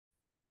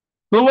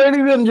So,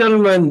 ladies and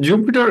gentlemen,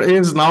 Jupiter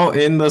is now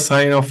in the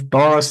sign of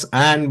Taurus,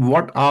 and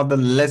what are the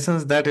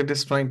lessons that it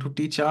is trying to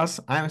teach us?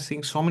 I'm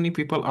seeing so many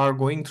people are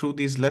going through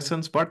these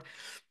lessons, but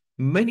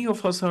many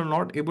of us are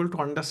not able to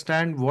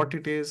understand what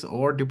it is,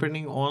 or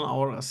depending on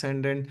our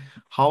ascendant,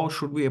 how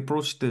should we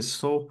approach this?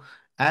 So,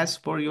 as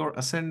per your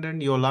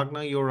ascendant, your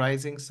Lagna, your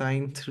rising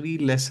sign, three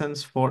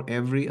lessons for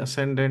every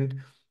ascendant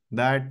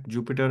that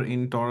Jupiter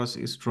in Taurus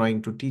is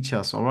trying to teach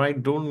us. All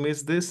right, don't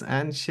miss this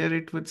and share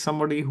it with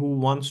somebody who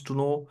wants to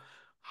know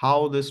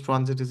how this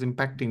transit is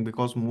impacting,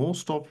 because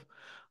most of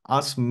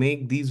us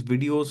make these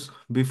videos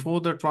before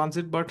the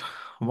transit, but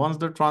once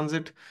the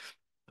transit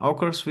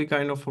occurs, we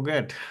kind of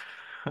forget.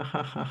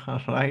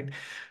 Right?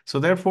 So,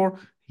 therefore,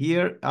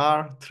 here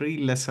are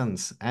three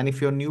lessons. And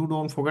if you're new,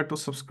 don't forget to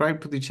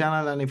subscribe to the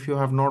channel. And if you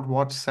have not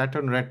watched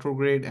Saturn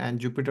retrograde and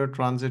Jupiter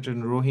transit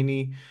in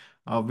Rohini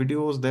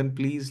videos, then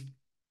please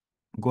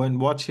go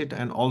and watch it.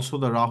 And also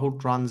the Rahu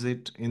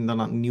transit in the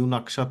new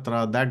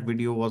nakshatra, that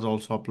video was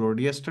also uploaded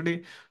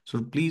yesterday,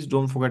 so please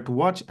don't forget to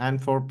watch.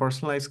 And for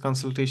personalized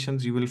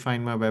consultations, you will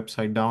find my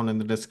website down in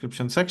the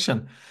description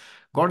section.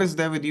 God is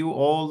there with you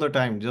all the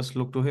time. Just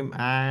look to him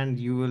and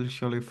you will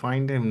surely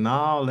find him.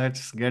 Now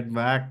let's get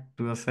back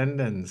to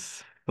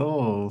ascendants.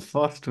 So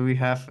first we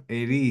have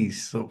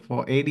Aries. So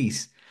for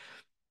Aries,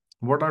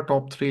 what are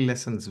top three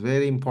lessons?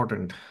 Very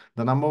important.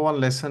 The number one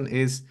lesson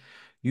is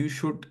you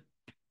should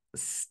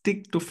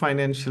stick to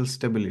financial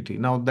stability.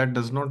 Now, that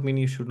does not mean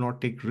you should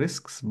not take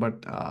risks,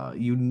 but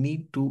you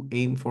need to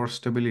aim for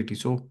stability.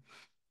 So,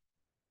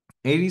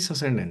 Aries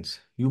ascendants,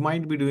 you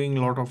might be doing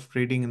a lot of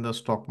trading in the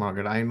stock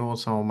market. I know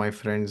some of my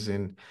friends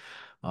in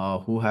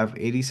who have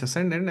Aries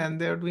ascendant and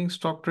they are doing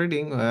stock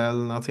trading. Well,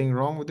 nothing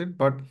wrong with it,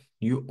 but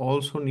you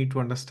also need to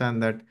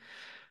understand that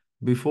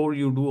before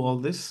you do all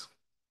this,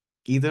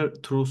 either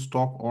through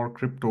stock or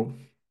crypto,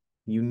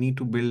 you need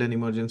to build an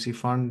emergency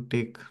fund,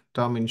 take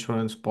term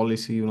insurance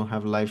policy,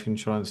 have life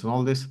insurance and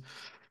all this,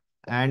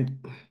 and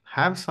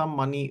have some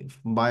money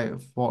by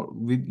for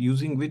with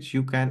using which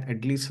you can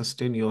at least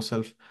sustain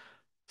yourself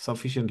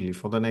sufficiently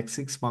for the next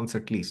 6 months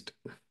at least.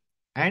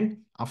 And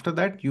after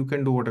that, you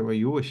can do whatever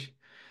you wish,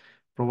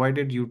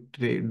 provided you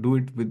do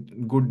it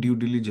with good due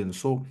diligence.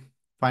 So,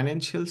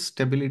 financial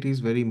stability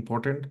is very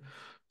important.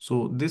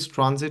 So, this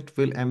transit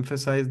will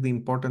emphasize the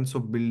importance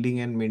of building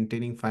and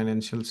maintaining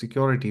financial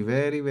security.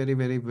 Very, very,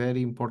 very,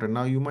 very important.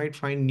 Now, you might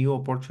find new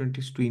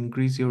opportunities to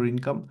increase your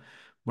income,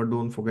 but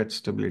don't forget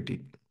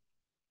stability.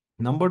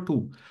 Number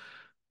two,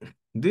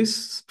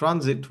 this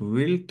transit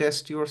will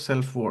test your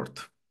self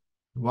worth.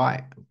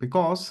 Why?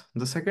 Because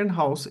the second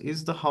house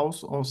is the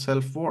house of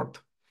self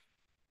worth.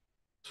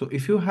 So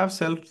if you have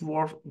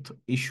self-worth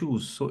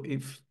issues, so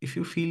if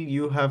you feel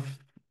you have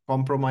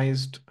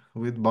compromised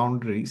with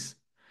boundaries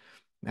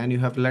and you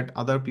have let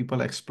other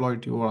people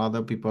exploit you or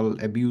other people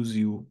abuse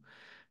you,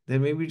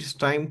 then maybe it's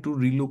time to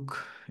relook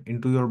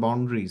into your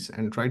boundaries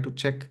and try to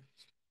check,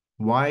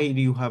 why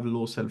do you have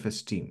low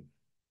self-esteem?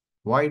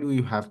 Why do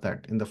you have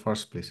that in the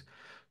first place?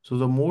 So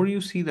the more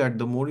you see that,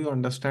 the more you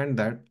understand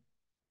that,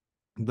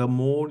 the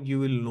more you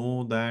will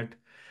know that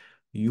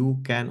you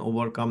can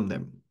overcome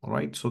them. All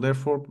right. So,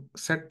 therefore,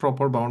 set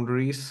proper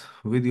boundaries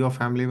with your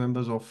family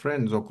members or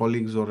friends or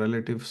colleagues or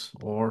relatives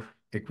or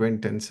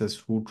acquaintances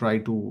who try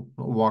to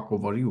walk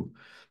over you.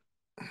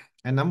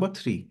 And number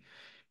three,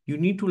 you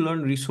need to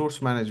learn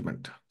resource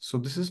management. So,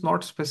 this is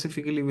not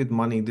specifically with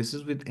money, this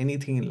is with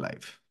anything in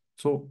life.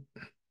 So,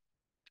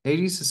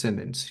 Aries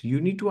ascendants,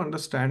 you need to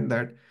understand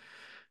that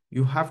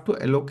you have to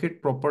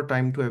allocate proper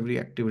time to every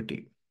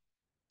activity.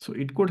 So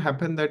it could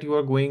happen that you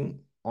are going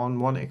on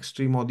one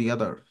extreme or the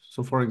other.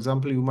 So for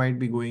example, you might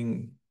be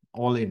going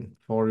all in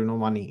for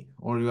money,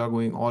 or you are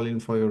going all in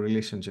for your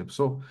relationship.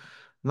 So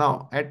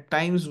now at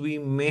times we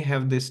may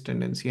have this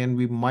tendency and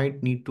we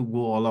might need to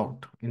go all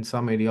out in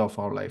some area of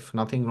our life.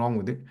 Nothing wrong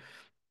with it.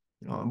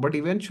 But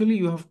eventually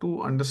you have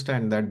to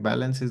understand that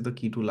balance is the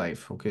key to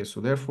life. Okay,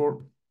 so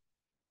therefore,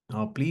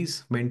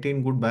 please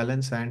maintain good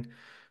balance, and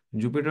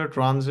Jupiter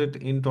transit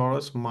in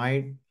Taurus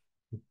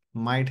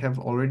might have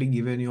already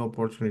given you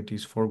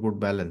opportunities for good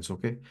balance.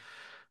 Okay,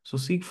 so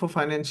seek for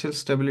financial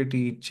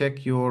stability,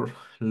 check your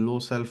low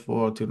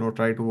self-worth,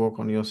 try to work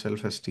on your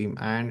self-esteem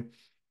and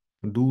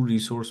do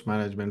resource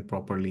management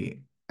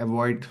properly.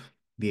 Avoid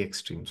the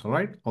extremes. All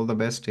right, all the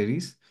best,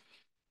 Aries.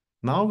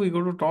 Now we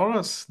go to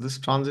Taurus. This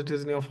transit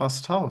is in your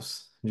first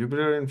house.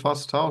 Jupiter in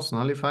first house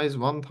nullifies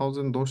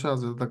 1000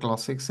 doshas, as the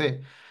classics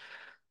say.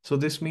 So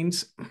this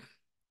means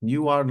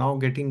you are now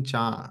getting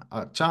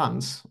a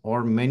chance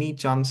or many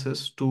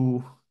chances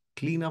to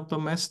clean up the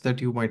mess that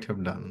you might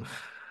have done.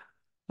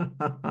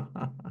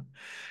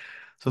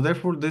 So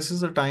therefore, this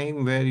is a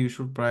time where you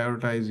should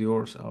prioritize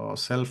your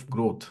self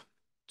growth.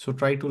 So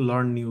try to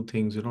learn new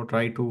things,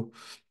 try to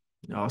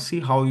see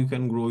how you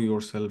can grow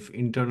yourself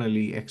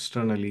internally,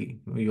 externally,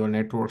 your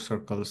network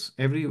circles,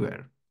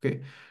 everywhere.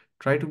 Okay.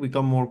 Try to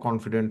become more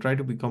confident, try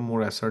to become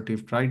more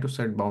assertive, try to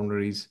set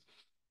boundaries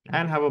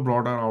and have a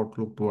broader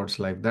outlook towards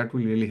life. That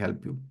will really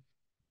help you.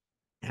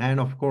 And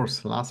of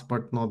course, last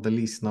but not the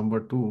least, number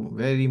two,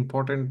 very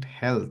important,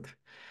 health.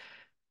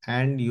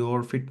 and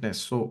your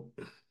fitness. So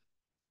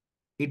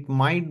it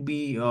might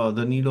be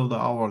the need of the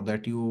hour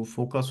that you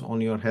focus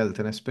on your health,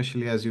 and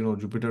especially as you know,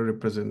 Jupiter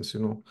represents,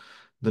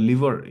 the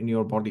liver in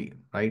your body,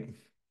 right?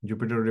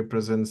 Jupiter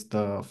represents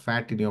the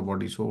fat in your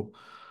body. So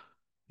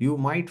you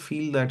might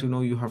feel that,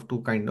 you have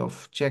to kind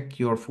of check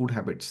your food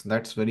habits.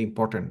 That's very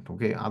important.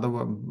 Okay.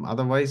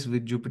 Otherwise,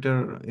 with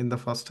Jupiter in the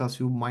first house,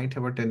 you might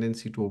have a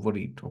tendency to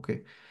overeat.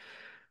 Okay.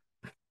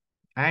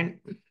 And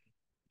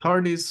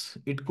third is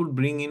it could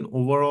bring in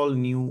overall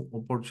new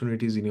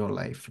opportunities in your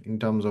life in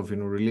terms of,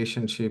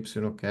 relationships,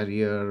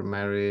 career,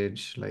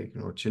 marriage, like,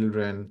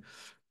 children,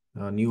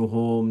 new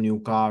home,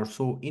 new car.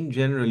 So in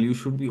general, you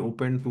should be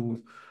open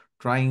to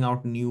trying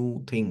out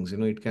new things.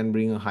 It can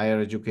bring a higher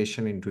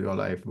education into your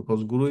life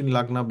because Guru in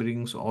Lagna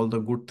brings all the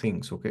good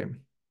things. Okay.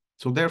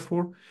 So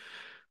therefore,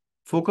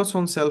 focus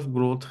on self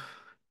growth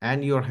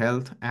and your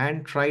health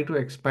and try to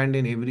expand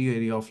in every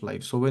area of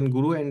life. So when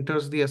Guru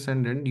enters the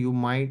ascendant, you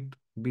might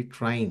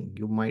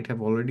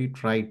have already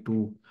tried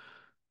to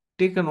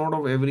take a note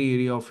of every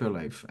area of your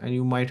life and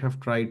you might have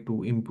tried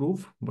to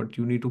improve, but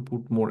you need to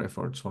put more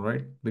efforts, all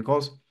right?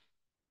 Because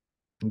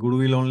Guru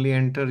will only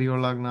enter your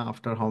Lagna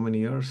after how many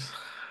years?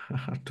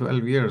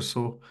 12 years.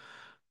 So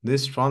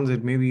this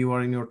transit, maybe you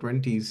are in your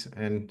 20s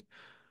and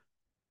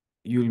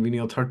you'll be in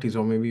your 30s,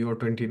 or maybe you're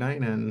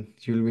 29 and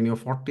you'll be in your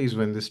 40s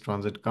when this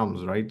transit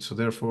comes, right? So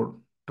therefore,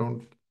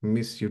 don't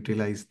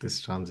misutilize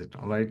this transit,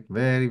 all right?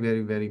 Very,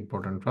 very, very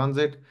important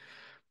transit.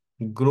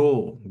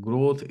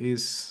 Growth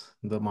is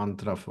the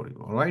mantra for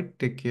you, all right?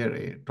 Take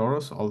care,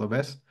 Taurus, all the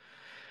best.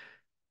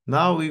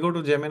 Now we go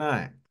to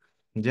Gemini.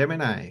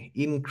 Gemini,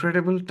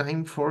 incredible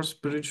time for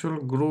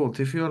spiritual growth.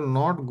 If you are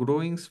not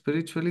growing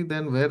spiritually,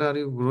 then where are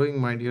you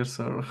growing, my dear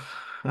sir?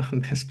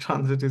 This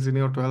transit is in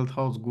your 12th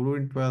house, Guru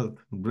in 12th.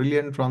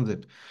 Brilliant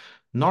transit.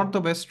 Not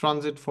the best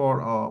transit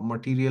for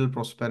material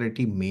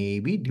prosperity,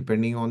 maybe,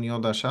 depending on your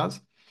dashas,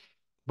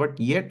 but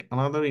yet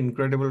another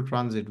incredible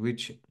transit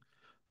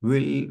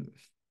will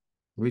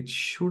which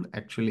should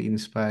actually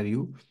inspire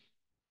you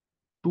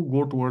to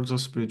go towards a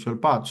spiritual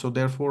path. So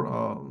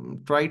therefore,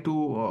 try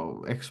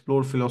to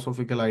explore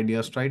philosophical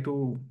ideas, try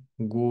to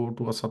go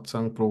to a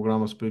satsang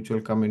program, a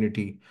spiritual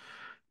community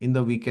in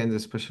the weekends,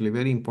 especially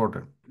very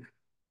important.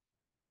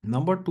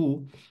 Number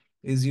two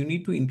is you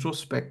need to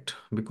introspect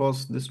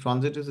because this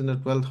transit is in the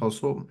 12th house.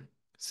 So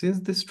since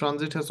this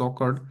transit has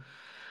occurred,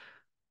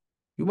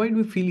 you might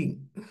be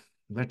feeling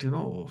that,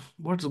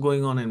 what's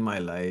going on in my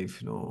life?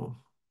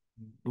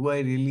 Do I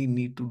really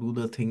need to do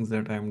the things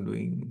that I'm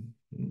doing?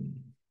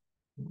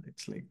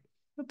 It's like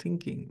you're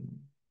thinking,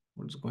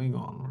 what's going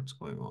on? What's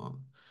going on?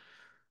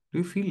 Do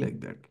you feel like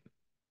that?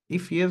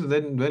 If yes,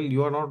 then well,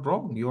 you are not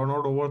wrong. You are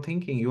not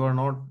overthinking. You are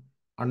not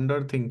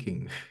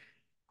underthinking.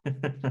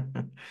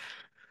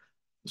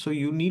 So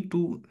you need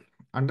to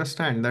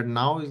understand that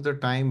now is the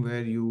time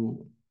where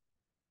you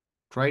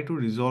try to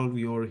resolve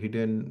your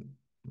hidden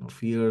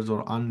fears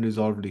or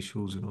unresolved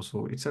issues.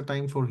 So it's a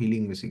time for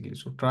healing basically.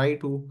 So try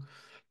to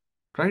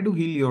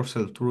heal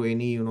yourself through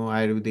any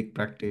Ayurvedic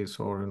practice,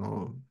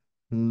 or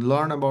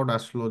learn about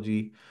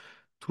astrology.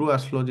 Through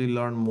astrology,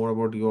 learn more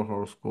about your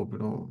horoscope.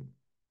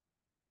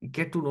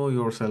 Get to know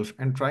yourself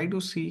and try to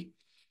see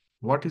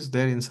what is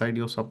there inside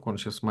your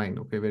subconscious mind.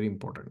 Okay, very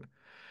important.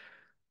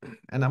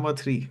 And number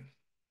three,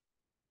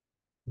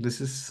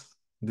 this is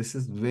this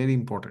is very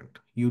important.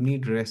 You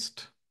need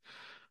rest.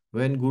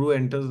 When Guru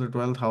enters the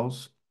 12th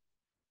house,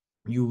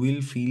 you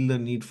will feel the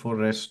need for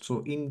rest.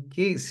 So in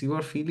case you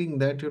are feeling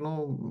that,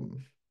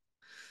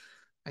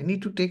 I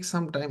need to take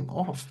some time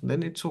off,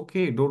 then it's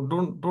okay.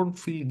 Don't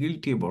feel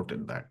guilty about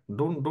it. That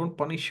don't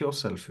punish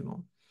yourself.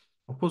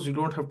 Of course, you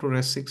don't have to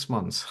rest 6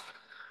 months,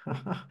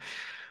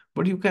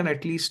 but you can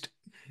at least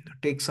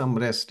take some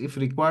rest. If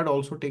required,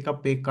 also take a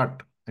pay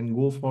cut and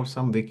go for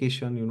some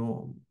vacation.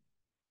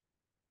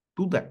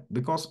 Do that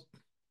because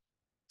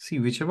see,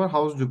 whichever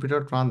house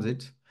Jupiter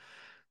transits,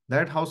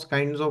 that house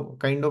kind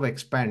of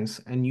expands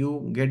and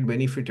you get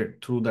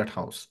benefited through that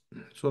house.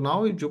 So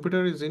now if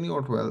Jupiter is in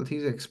your 12th,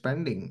 he's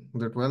expanding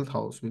the 12th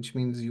house, which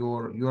means you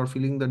are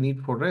feeling the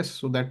need for rest.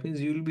 So that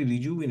means you will be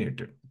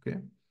rejuvenated. Okay.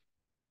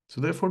 So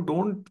therefore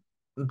don't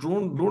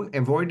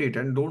avoid it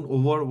and don't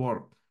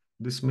overwork.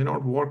 This may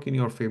not work in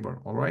your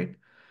favor. All right.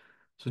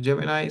 So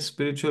Gemini,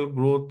 spiritual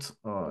growth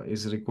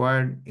is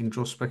required,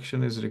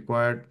 introspection is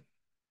required,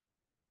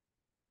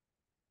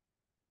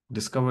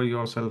 discover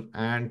yourself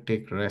and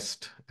take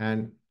rest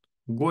and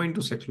go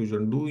into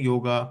seclusion, do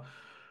yoga,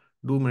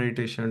 do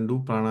meditation, do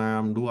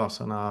pranayam, do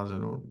asanas,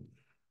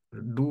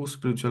 do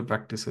spiritual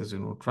practices,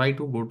 try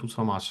to go to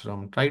some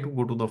ashram, try to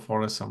go to the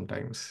forest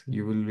sometimes.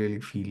 You will really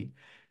feel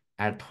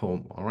at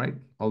home. All right.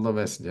 All the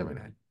best,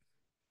 Gemini.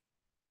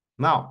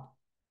 Now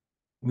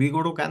we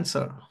go to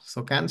Cancer.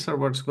 So, Cancer,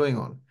 what's going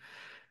on?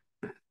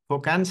 For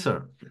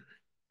Cancer,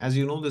 as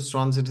you know, this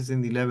transit is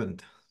in the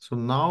 11th. So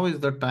now is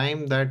the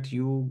time that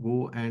you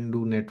go and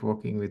do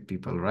networking with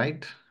people,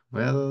 right?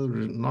 Well,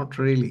 not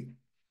really.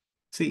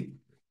 See,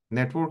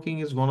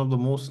 networking is one of the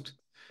most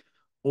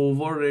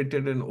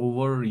overrated and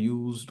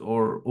overused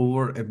or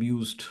over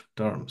abused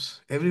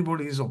terms.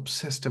 Everybody is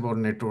obsessed about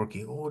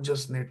networking. Oh,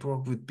 just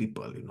network with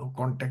people,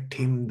 contact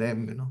him,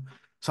 them.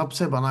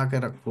 सबसे बना के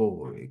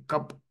रखो,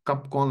 कब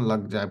कब कौन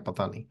लग जाए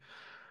पता नहीं.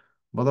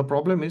 But the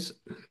problem is,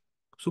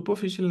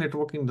 superficial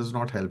networking does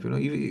not help.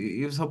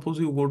 If suppose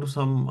you go to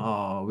some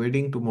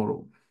wedding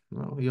tomorrow,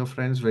 your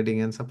friend's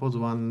wedding, and suppose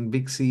one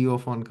big CEO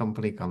of one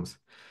company comes,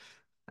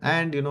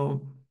 and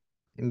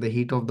in the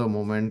heat of the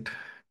moment,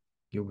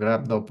 you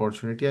grab the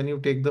opportunity and you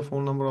take the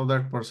phone number of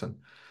that person.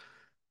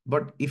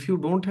 But if you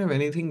don't have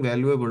anything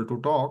valuable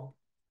to talk,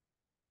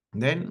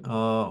 then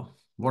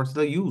what's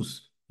the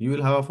use? You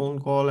will have a phone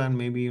call, and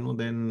maybe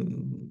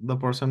then the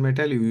person may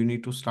tell you you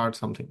need to start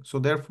something. So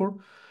therefore,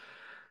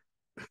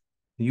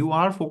 you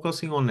are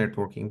focusing on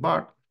networking,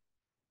 but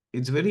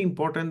it's very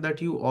important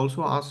that you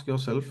also ask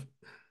yourself,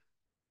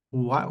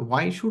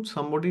 why should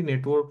somebody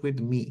network with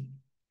me?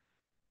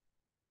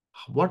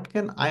 What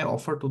can I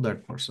offer to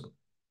that person?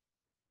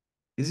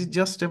 Is it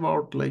just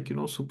about, like,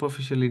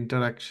 superficial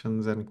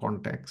interactions and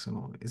contacts?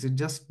 Is it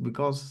just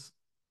because,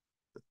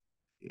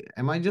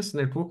 am I just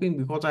networking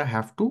because I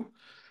have to,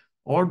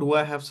 or do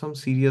I have some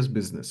serious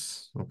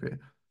business? Okay.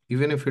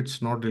 Even if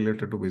it's not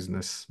related to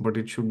business, but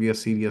it should be a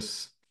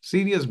serious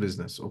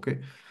business. Okay.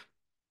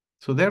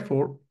 So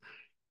therefore,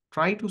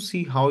 try to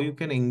see how you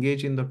can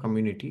engage in the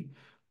community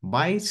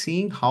by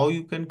seeing how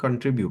you can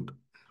contribute.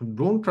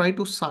 Don't try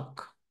to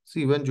suck.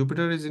 See, when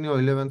Jupiter is in your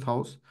 11th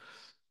house,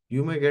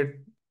 you may get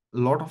a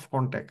lot of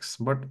contacts,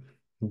 but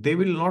they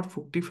will not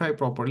fructify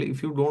properly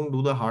if you don't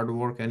do the hard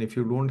work, and if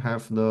you don't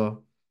have the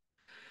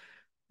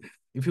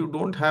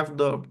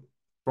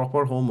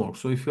proper homework.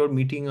 So if you're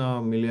meeting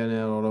a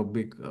millionaire or a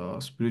big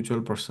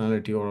spiritual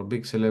personality or a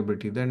big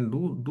celebrity, then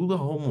do the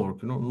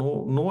homework.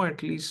 Know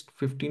at least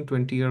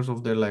 15-20 years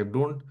of their life.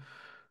 Don't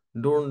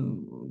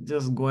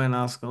just go and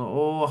ask,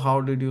 oh, how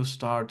did you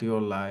start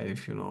your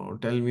life?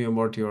 Tell me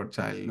about your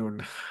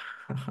childhood.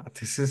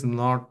 This is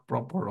not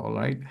proper, all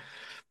right?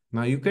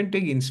 Now, you can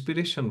take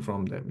inspiration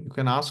from them. You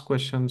can ask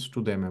questions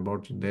to them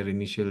about their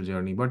initial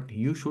journey, but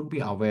you should be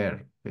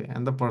aware, okay?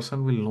 And the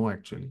person will know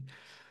actually.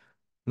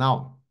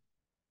 Now,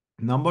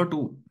 number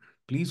two,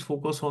 please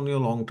focus on your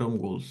long-term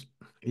goals.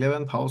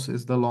 11th house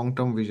is the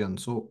long-term vision.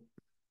 So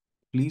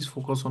please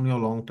focus on your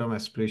long-term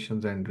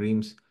aspirations and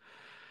dreams.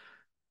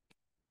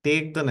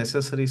 Take the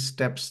necessary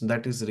steps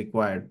that is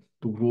required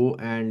to go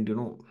and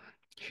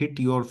hit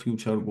your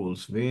future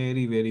goals.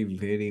 Very, very,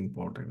 very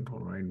important. All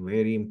right,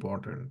 very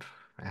important.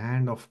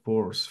 And of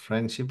course,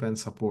 friendship and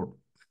support.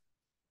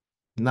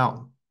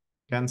 Now,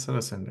 Cancer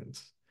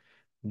ascendants.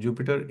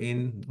 Jupiter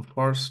in the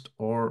first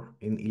or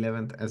in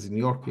 11th, as in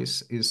your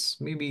case, is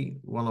maybe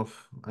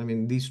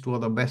these two are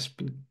the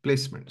best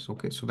placements.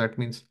 Okay, so that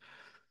means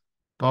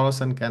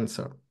Taurus and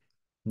Cancer,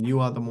 you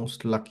are the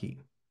most lucky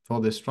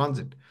for this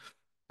transit.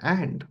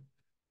 And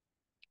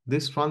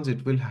this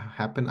transit will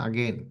happen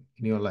again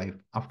in your life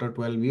after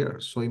 12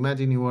 years. So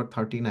imagine you are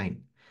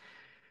 39.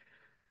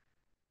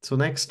 So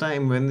next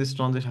time when this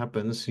transit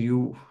happens,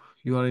 you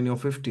are in your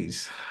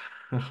 50s.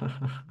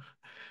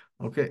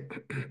 Okay.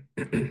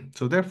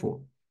 So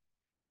therefore,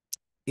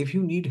 if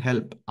you need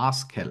help,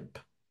 ask help.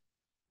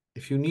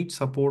 If you need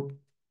support,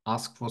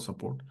 ask for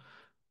support.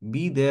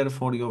 Be there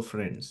for your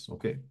friends,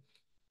 okay?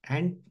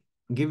 And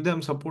give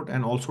them support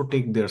and also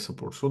take their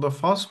support. So the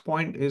first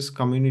point is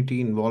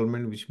community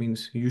involvement, which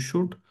means you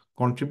should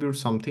contribute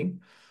something.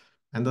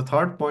 And the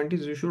third point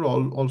is you should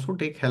also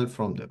take help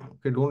from them.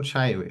 Okay, don't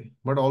shy away,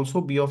 but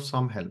also be of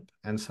some help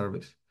and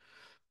service.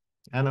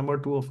 And number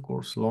two, of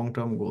course,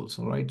 long-term goals.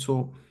 All right.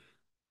 So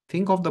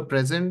think of the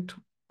present,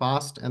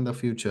 past, and the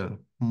future.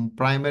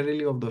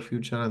 Primarily of the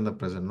future and the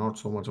present, not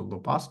so much of the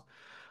past.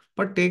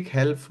 But take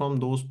help from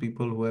those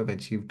people who have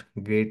achieved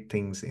great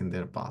things in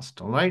their past.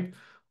 All right.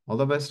 All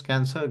the best,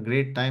 Cancer.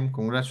 Great time.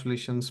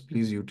 Congratulations.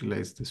 Please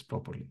utilize this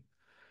properly.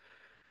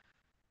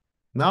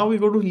 Now we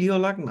go to Leo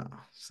Lagna.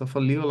 So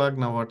for Leo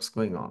Lagna, what's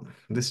going on?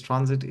 This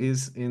transit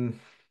it's in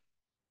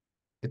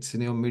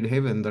your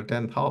midheaven, the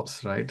 10th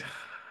house, right?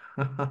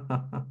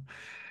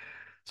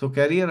 So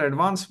career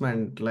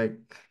advancement, like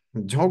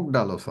झोंक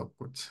डालो सब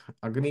कुछ,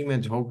 अग्नि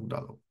में झोंक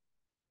डालो.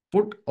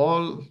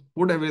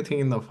 Put everything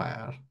in the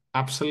fire.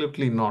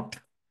 Absolutely not.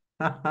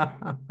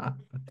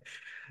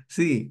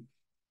 See,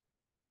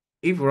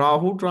 if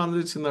Rahu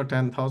transits in the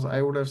 10th house,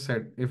 I would have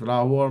said if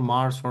Rahu or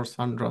Mars or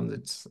Sun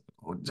transits,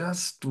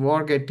 just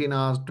work 18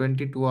 hours,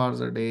 22 hours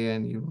a day,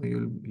 and you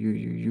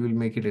will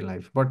make it in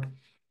life. But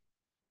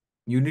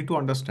you need to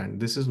understand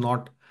this is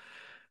not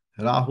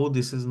Rahu,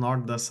 this is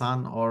not the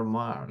Sun or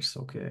Mars,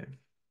 okay?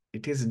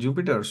 It is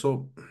Jupiter.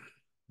 So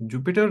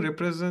Jupiter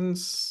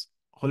represents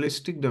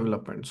holistic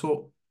development.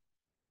 So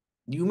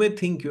you may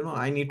think,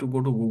 I need to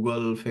go to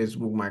Google,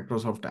 Facebook,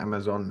 Microsoft,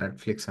 Amazon,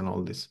 Netflix, and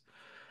all this.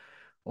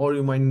 Or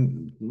you might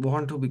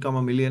want to become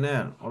a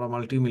millionaire or a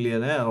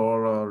multimillionaire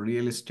or a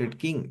real estate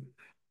king,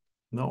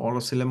 or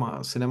a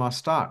cinema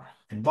star.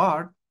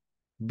 But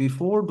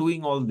before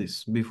doing all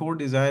this, before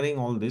desiring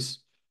all this,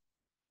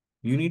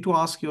 you need to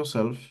ask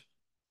yourself,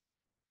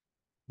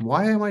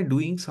 why am I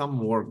doing some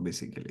work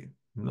basically?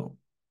 You know,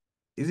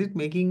 is it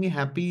making me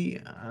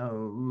happy?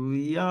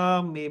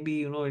 Yeah,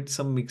 maybe, it's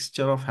a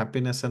mixture of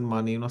happiness and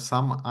money,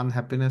 some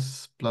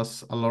unhappiness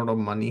plus a lot of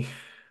money.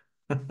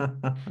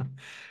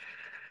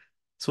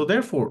 So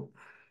therefore,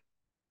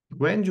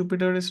 when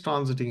Jupiter is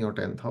transiting your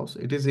 10th house,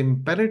 it is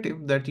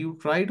imperative that you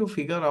try to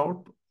figure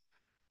out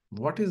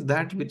what is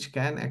that which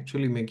can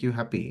actually make you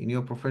happy in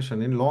your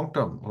profession in long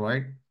term, all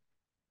right?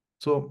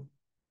 So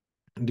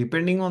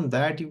depending on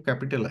that, you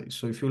capitalize.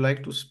 So if you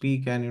like to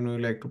speak and you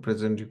like to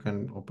present, you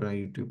can open a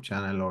YouTube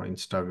channel or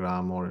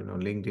Instagram or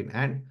LinkedIn,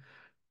 and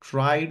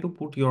try to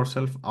put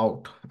yourself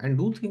out and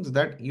do things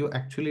that you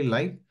actually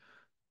like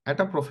at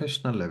a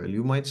professional level.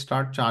 You might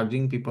start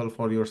charging people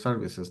for your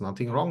services,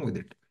 nothing wrong with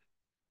it.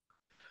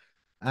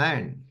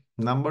 And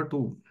number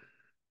two,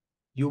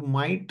 you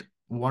might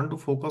want to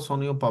focus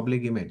on your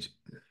public image.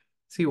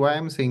 See why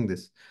I'm saying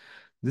this.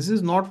 This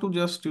is not to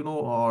just, tell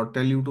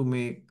you to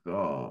make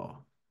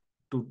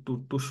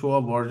to show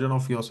a version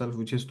of yourself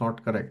which is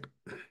not correct.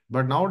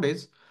 But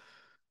nowadays,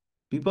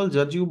 people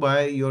judge you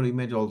by your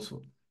image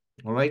also.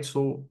 All right.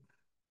 So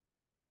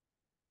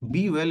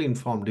be well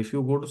informed. If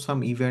you go to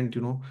some event,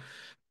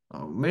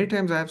 many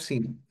times I have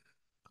seen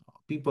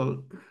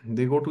people,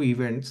 they go to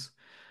events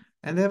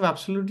and they have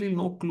absolutely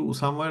no clue.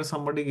 Somewhere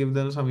somebody gave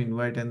them some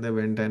invite and they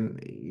went. And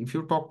if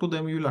you talk to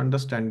them, you'll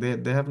understand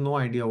they have no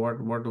idea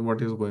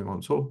what is going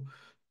on. So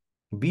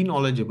be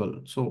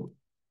knowledgeable. So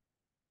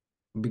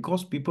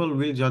because people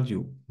will judge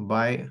you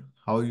by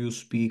how you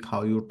speak,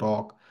 how you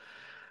talk.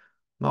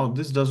 Now,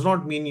 this does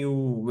not mean you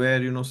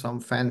wear, some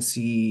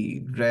fancy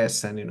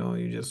dress and,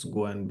 you just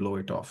go and blow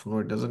it off. No,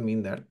 it doesn't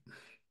mean that.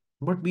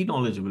 But be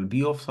knowledgeable,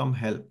 be of some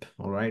help,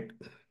 all right?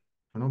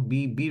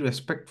 Be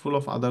respectful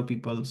of other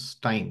people's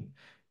time,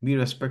 be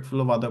respectful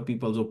of other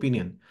people's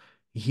opinion.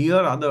 Hear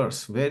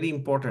others, very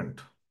important.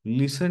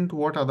 Listen to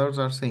what others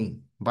are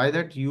saying. By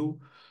that,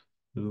 you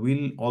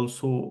will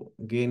also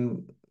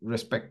gain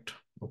respect.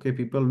 Okay,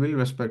 people will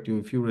respect you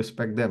if you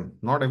respect them.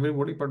 Not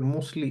everybody, but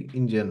mostly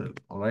in general,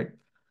 all right?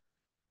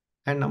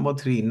 And number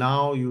three,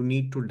 now you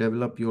need to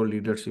develop your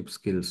leadership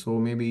skills. So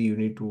maybe you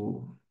need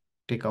to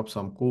take up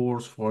some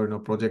course for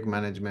project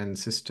management,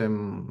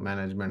 system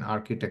management,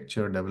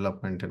 architecture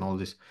development, and all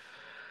this.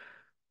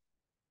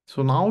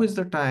 So now is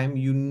the time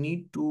you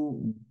need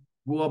to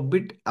go a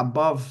bit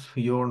above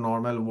your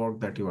normal work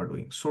that you are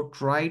doing. So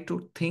try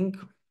to think.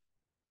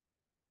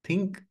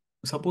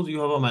 Suppose you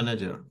have a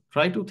manager.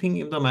 Try to think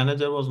if the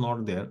manager was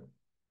not there,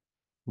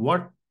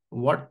 what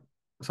what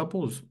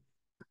suppose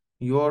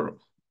your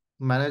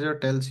manager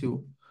tells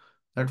you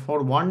that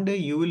for one day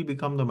you will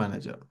become the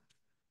manager.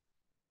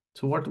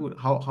 So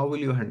how will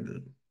you handle?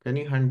 Can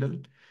you handle?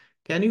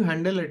 Can you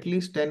handle at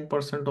least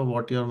 10% of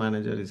what your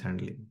manager is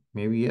handling?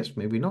 Maybe yes,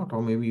 maybe not,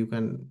 or maybe you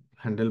can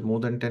handle more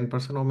than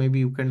 10%, or maybe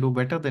you can do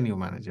better than your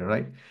manager,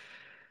 right?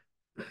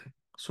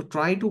 So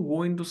try to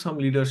go into some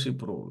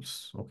leadership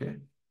roles, okay?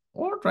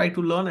 Or try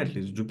to learn at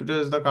least. Jupiter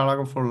is the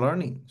Karaka for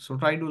learning. So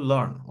try to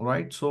learn, all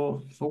right?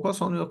 So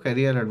focus on your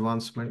career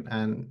advancement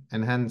and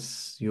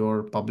enhance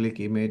your public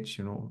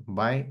image,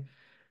 by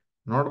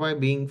not by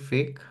being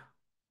fake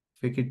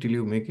it till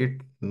you make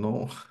it.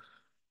 No.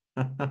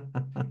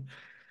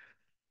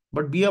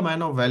 But be a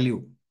man of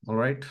value, all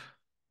right?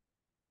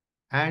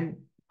 And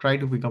try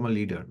to become a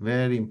leader.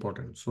 Very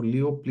important. So,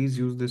 Leo, please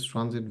use this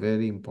transit.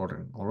 Very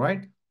important. All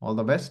right. All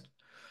the best.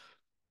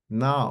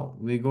 Now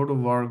we go to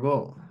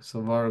Virgo.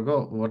 So,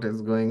 Virgo, what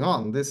is going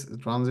on? This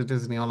transit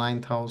is in your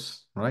ninth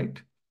house, right?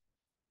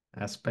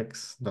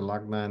 Aspects the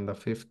Lagna and the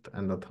fifth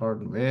and the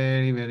third.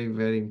 Very, very,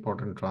 very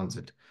important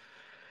transit.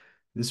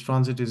 This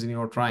transit is in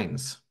your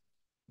trines.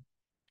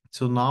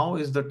 So now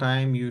is the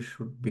time you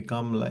should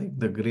become like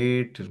the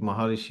great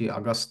Maharishi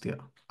Agastya.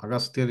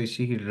 Agastya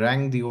Rishi, he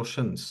drank the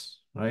oceans,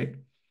 right?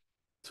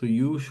 So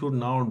you should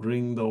now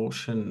drink the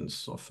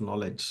oceans of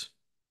knowledge,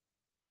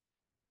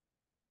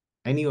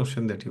 any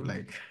ocean that you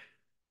like.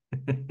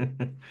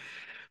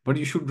 But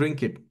you should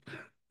drink it.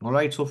 All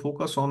right. So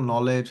focus on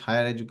knowledge,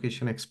 higher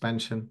education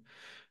expansion.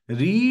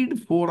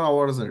 Read 4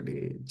 hours a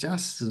day.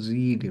 Just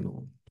read,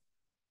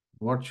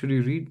 What should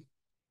you read?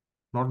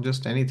 Not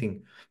just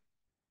anything.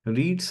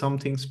 Read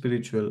something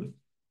spiritual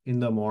in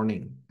the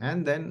morning,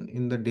 and then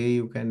in the day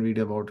you can read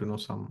about,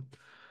 some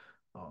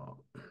uh,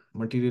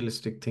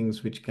 materialistic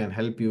things which can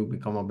help you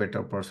become a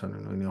better person,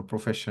 in your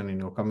profession, in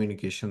your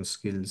communication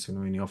skills,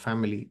 in your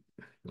family.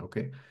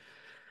 Okay.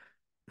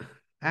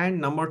 And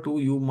number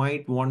two, you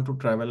might want to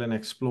travel and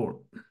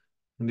explore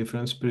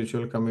different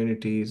spiritual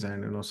communities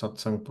and,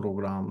 satsang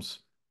programs,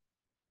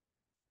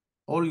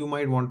 or you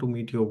might want to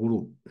meet your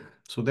guru.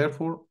 So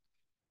therefore,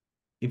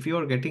 if you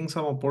are getting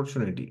some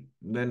opportunity,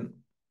 then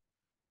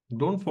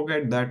don't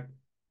forget that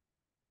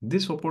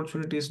this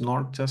opportunity is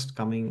not just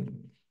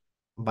coming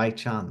by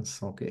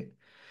chance, okay?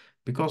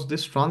 Because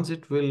this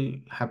transit will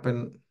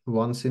happen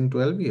once in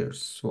 12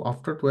 years. So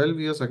after 12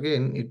 years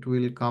again, it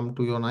will come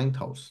to your ninth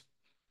house.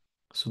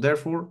 So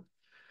therefore,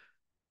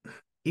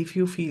 if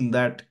you feel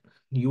that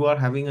you are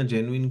having a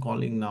genuine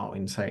calling now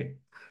inside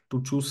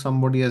to choose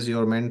somebody as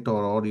your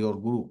mentor or your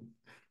guru,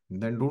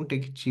 then don't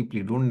take it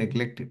cheaply. Don't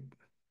neglect it.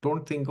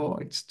 Don't think, oh,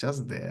 it's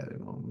just there.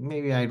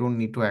 Maybe I don't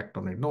need to act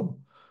on it. No,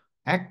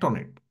 act on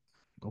it.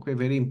 Okay,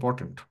 very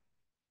important.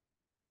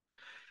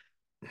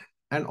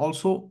 And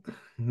also,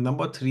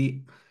 number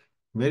three,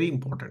 very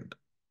important.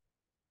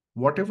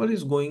 Whatever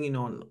is going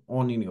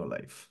on in your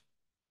life,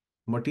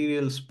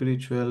 material,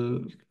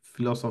 spiritual,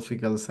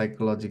 philosophical,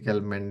 psychological,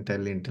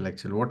 mental,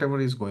 intellectual, whatever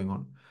is going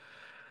on,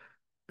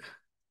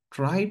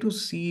 try to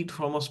see it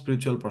from a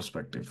spiritual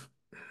perspective.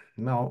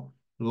 Now,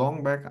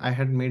 long back, I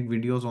had made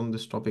videos on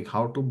this topic,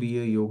 how to be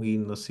a yogi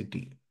in the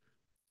city.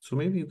 So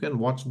maybe you can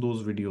watch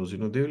those videos,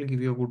 they will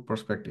give you a good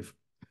perspective.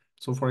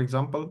 So, for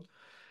example,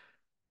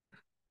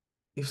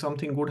 if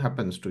something good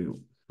happens to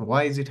you,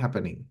 why is it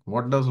happening?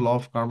 What does law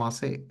of karma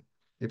say?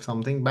 If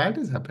something bad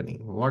is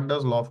happening, what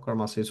does law of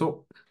karma say?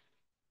 So,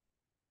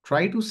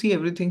 try to see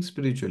everything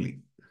spiritually.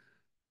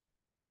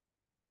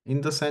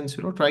 In the sense,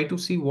 try to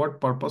see what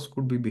purpose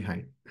could be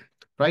behind.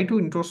 Try to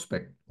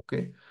introspect.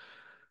 Okay.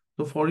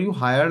 So for you,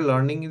 higher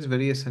learning is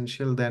very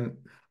essential than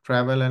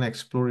travel and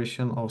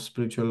exploration of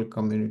spiritual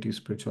community,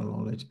 spiritual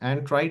knowledge,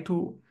 and try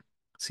to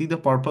see the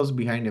purpose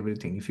behind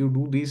everything. If you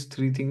do these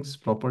three things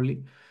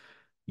properly,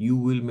 you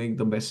will make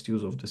the best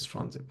use of this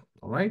transit.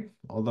 All right.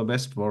 All the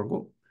best,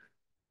 Virgo.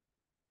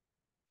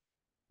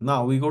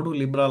 Now we go to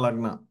Libra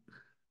Lagna.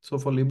 So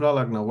for Libra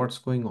Lagna, what's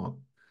going on?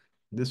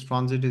 This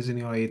transit is in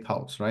your eighth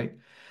house, right?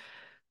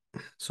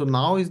 So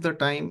now is the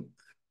time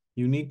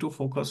you need to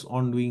focus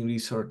on doing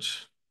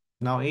research.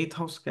 Now, eighth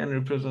house can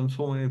represent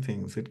so many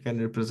things. It can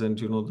represent,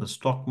 the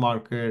stock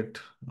market,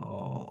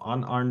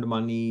 unearned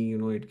money,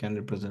 it can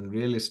represent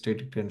real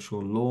estate, it can show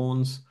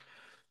loans,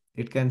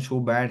 it can show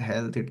bad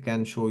health, it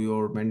can show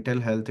your mental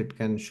health, it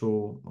can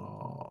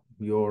show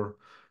your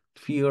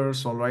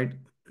fears, all right?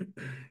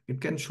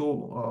 It can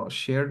show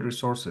shared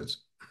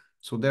resources.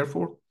 So,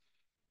 therefore,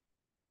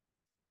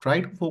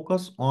 try to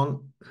focus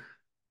on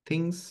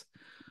things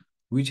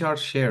which are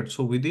shared.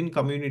 So within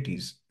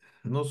communities,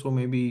 so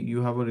maybe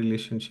you have a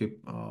relationship,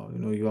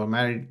 you are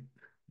married,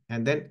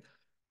 and then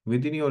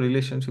within your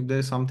relationship, there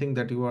is something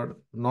that you are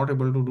not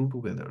able to do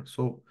together.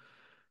 So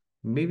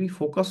maybe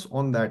focus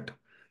on that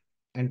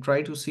and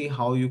try to see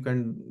how you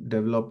can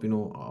develop, a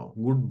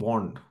good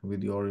bond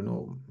with your,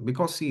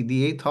 because see,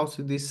 the eighth house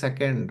is the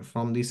second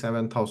from the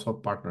seventh house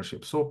of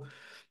partnership. So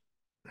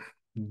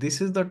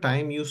this is the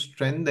time you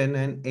strengthen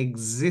an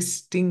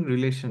existing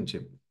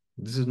relationship.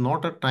 This is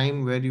not a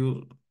time where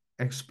you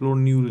explore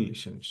new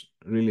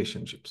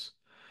relationships.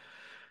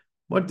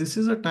 But this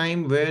is a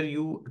time where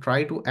you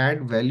try to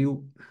add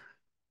value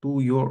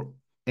to your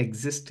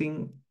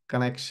existing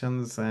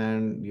connections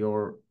and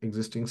your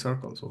existing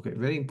circles. Okay,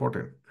 very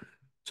important.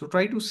 So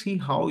try to see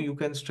how you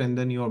can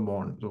strengthen your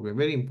bonds. Okay,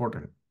 very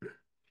important.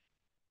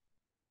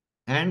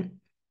 And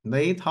the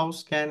eighth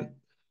house can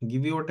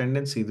give you a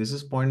tendency, this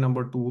is point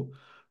number two,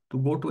 to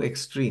go to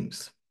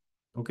extremes.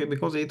 Okay,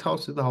 because eighth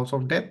house is the house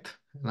of death.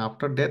 And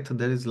after death,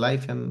 there is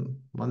life. And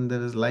when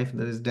there is life,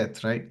 there is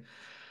death, right?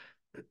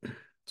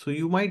 So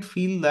you might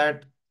feel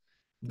that,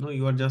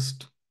 you are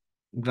just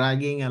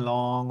dragging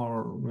along,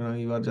 or,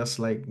 you are just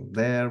like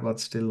there,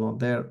 but still not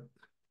there.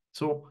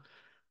 So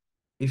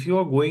if you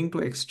are going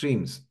to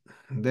extremes,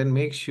 then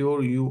make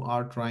sure you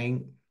are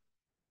trying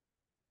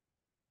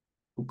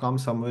to come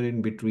somewhere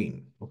in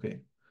between. Okay.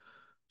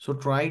 So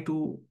try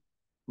to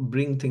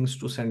bring things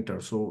to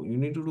center. So you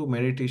need to do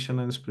meditation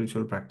and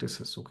spiritual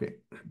practices. Okay.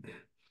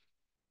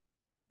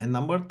 And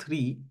number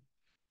three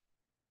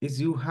is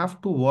you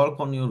have to work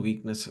on your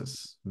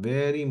weaknesses.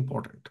 Very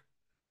important.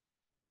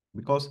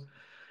 Because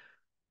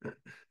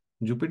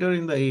Jupiter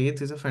in the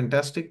eighth is a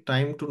fantastic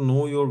time to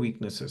know your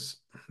weaknesses.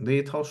 The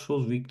eighth house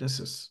shows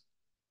weaknesses.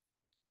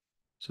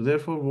 So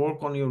therefore,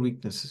 work on your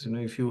weaknesses.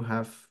 If you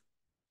have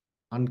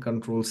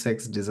uncontrolled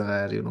sex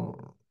desire,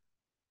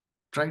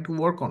 try to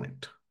work on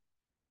it.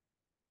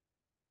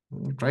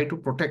 Try to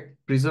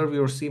preserve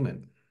your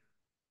semen.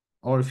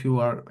 Or if you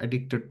are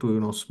addicted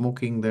to,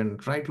 smoking, then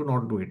try to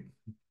not do it.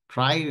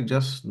 Try,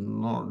 just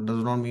not,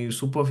 does not mean you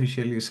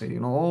superficially say,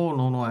 oh,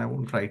 no, no, I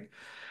won't try it.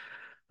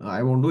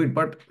 I won't do it.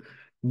 But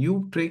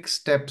you take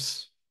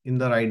steps in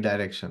the right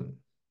direction.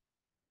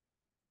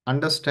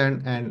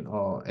 Understand and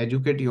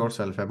educate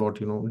yourself about,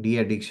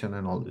 de-addiction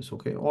and all this,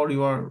 okay? Or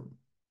you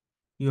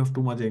have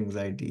too much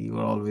anxiety, you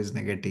are always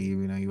negative,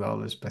 you are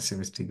always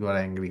pessimistic, you are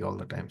angry all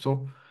the time.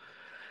 So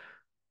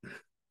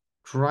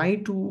try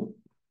to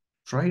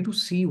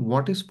see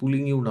what is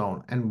pulling you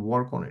down and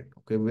work on it.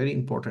 Okay, very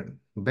important.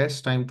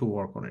 Best time to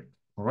work on it.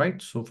 All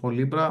right. So for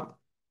Libra,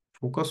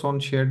 focus on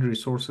shared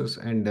resources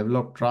and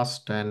develop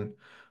trust and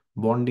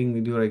bonding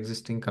with your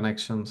existing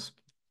connections.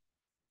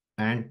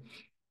 And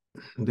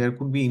there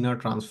could be inner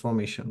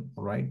transformation.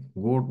 All right.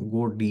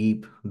 Go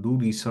deep, do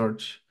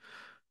research,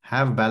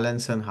 have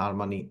balance and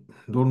harmony.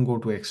 Don't go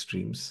to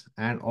extremes.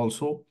 And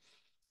also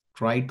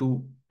try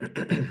to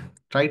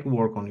try to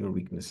work on your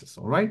weaknesses.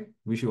 All right.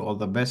 Wish you all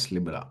the best,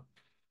 Libra.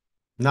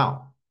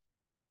 Now,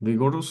 we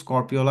go to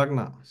Scorpio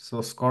Lagna.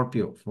 So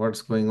Scorpio,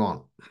 what's going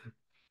on?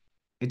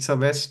 It's a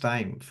best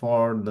time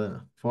for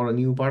a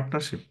new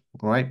partnership,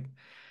 right?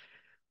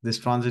 This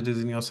transit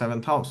is in your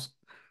seventh house.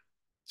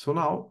 So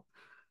now,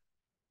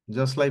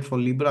 just like for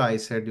Libra, I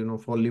said,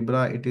 for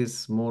Libra, it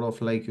is more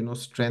of like,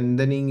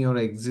 strengthening your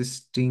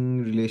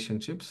existing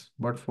relationships.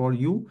 But for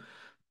you,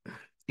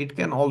 it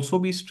can also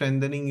be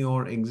strengthening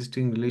your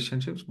existing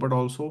relationships, but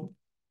also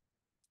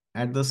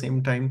at the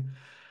same time,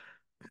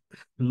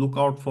 look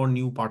out for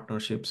new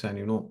partnerships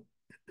and,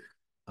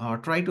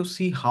 try to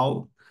see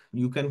how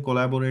you can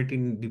collaborate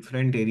in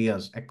different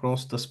areas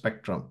across the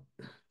spectrum.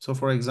 So,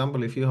 for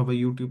example, if you have a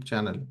YouTube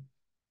channel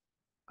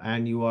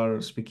and you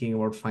are speaking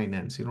about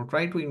finance,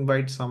 try to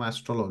invite some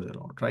astrologer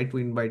or try to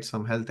invite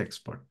some health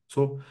expert.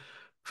 So,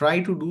 try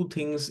to do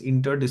things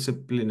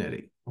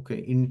interdisciplinary,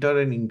 okay,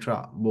 inter and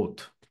intra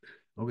both.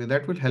 Okay,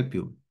 that will help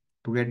you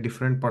to get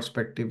different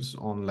perspectives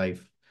on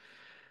life.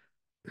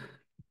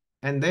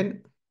 And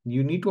then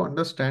you need to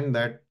understand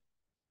that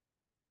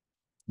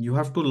you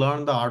have to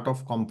learn the art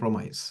of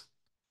compromise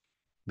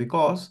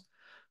because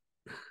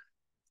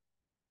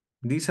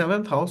the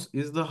seventh house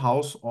is the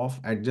house of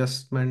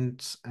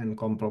adjustments and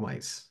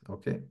compromise.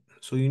 Okay.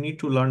 So you need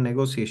to learn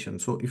negotiation.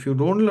 So if you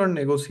don't learn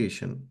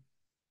negotiation,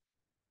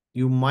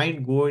 you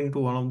might go into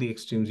one of the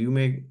extremes. You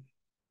may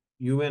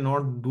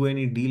not do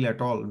any deal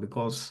at all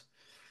because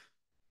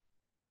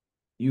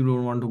you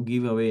don't want to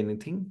give away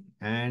anything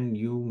and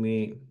you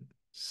may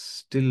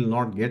still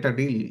not get a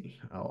deal,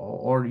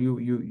 or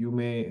you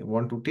may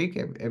want to take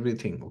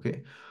everything.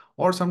 Okay.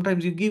 Or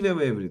sometimes you give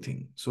away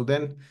everything. So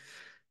then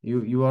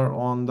you are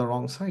on the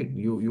wrong side.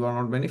 You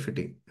are not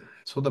benefiting.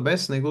 So the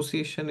best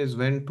negotiation is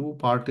when two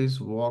parties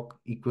walk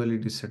equally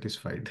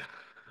dissatisfied.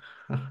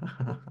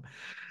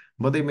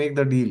 But they make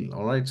the deal.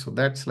 All right. So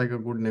that's like a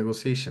good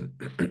negotiation.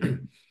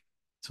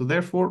 So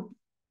therefore,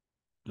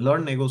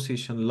 learn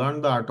negotiation,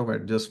 learn the art of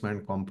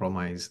adjustment,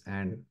 compromise,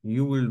 and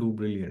you will do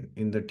brilliant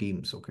in the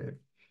teams. Okay.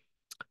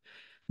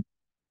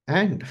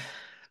 And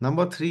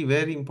number three,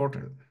 very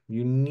important,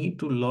 you need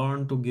to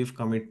learn to give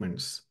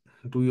commitments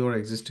to your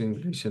existing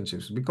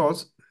relationships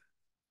because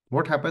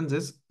what happens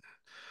is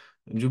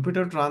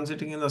Jupiter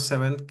transiting in the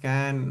seventh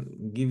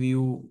can give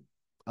you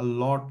a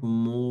lot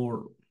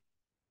more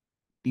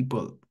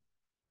people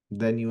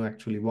than you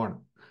actually want.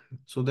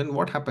 So then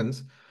what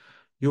happens?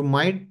 You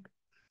might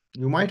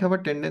you might have a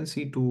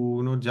tendency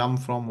to jump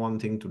from one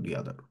thing to the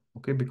other.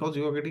 Okay, because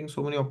you are getting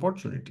so many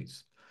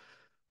opportunities.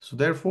 So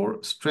therefore,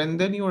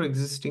 strengthen your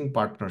existing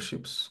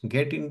partnerships,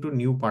 get into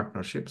new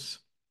partnerships,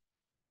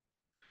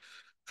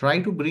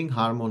 try to bring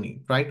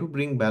harmony, try to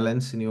bring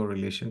balance in your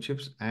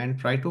relationships, and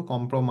try to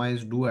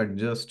compromise, do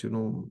adjust,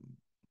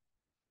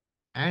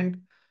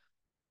 and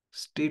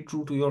stay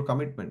true to your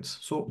commitments.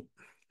 So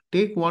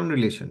take one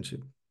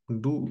relationship,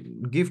 do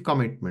give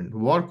commitment,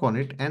 work on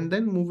it, and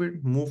then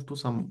move to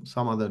some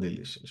other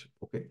relationship.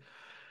 Okay.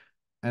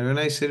 And when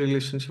I say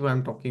relationship,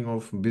 I'm talking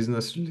of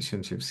business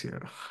relationships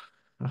here.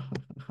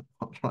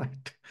 All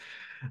right.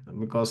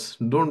 Because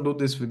don't do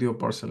this with your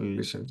personal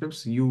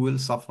relationships. You will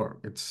suffer.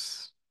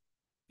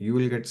 You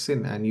will get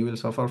sin and you will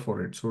suffer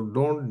for it. So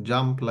don't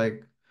jump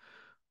like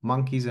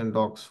monkeys and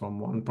dogs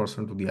from one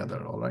person to the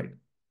other. All right.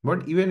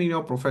 But even in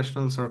your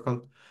professional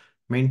circle,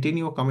 maintain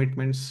your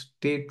commitments,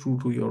 stay true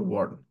to your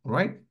word. All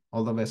right.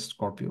 All the best,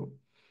 Scorpio.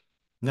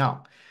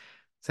 Now,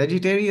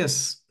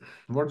 Sagittarius,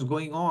 what's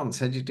going on,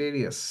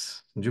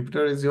 Sagittarius?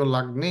 Jupiter is your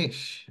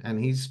Lagnesh and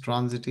he's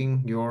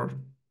transiting your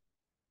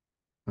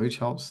which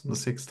house? The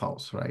sixth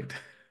house, right?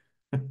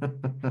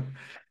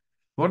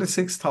 What is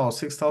sixth house?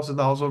 Sixth house is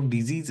the house of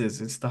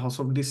diseases. It's the house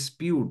of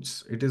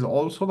disputes. It is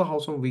also the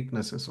house of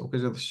weaknesses. Okay,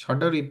 so the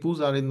Shadar Ripus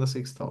are in the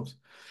sixth house.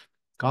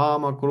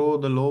 Kama,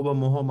 Krodha, Lobha,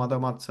 Moha, Mada,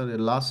 Matsarya,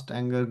 lust,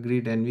 anger,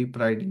 greed, envy,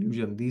 pride,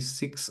 illusion. These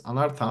six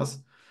anarthas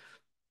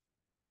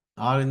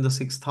are in the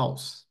sixth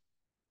house.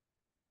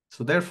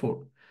 So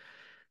therefore,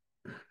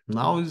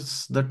 now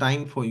is the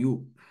time for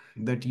you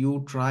that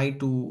you try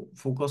to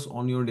focus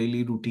on your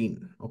daily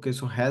routine. Okay,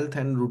 so health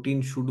and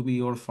routine should be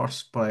your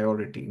first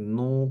priority.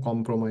 No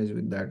compromise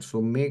with that.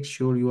 So make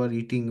sure you are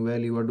eating well,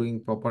 you are doing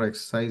proper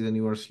exercise, and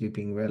you are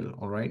sleeping well.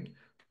 All right.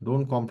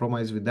 Don't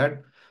compromise with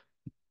that.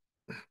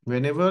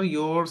 Whenever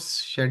your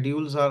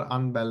schedules are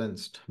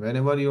unbalanced,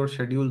 whenever your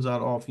schedules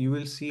are off, you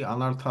will see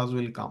anarthas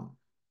will come.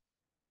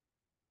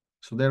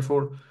 So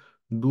therefore,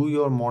 do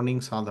your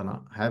morning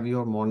sadhana, have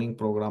your morning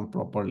program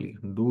properly,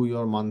 do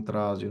your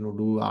mantras,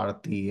 do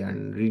arati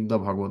and read the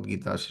Bhagavad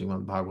Gita,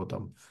 Srimad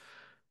Bhagavatam.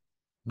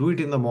 Do it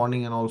in the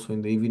morning and also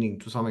in the evening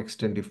to some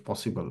extent if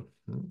possible.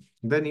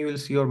 Then you will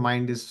see your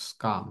mind is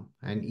calm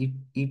and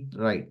eat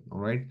right. All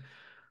right.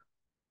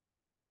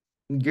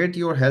 Get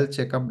your health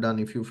checkup done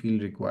if you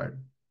feel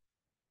required.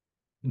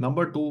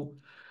 Number two,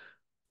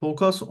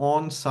 focus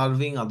on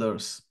serving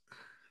others.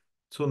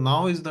 So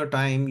now is the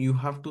time you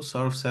have to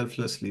serve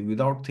selflessly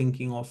without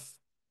thinking of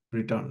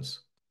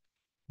returns.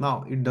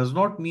 Now, it does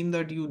not mean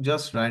that you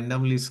just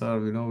randomly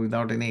serve,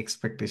 without any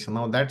expectation.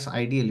 Now, that's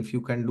ideal if you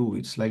can do.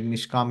 It's like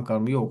Nishkam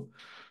Karma Yoga,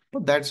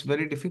 but that's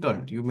very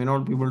difficult. You may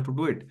not be able to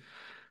do it.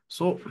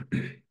 So,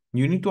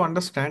 you need to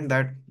understand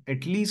that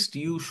at least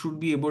you should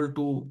be able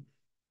to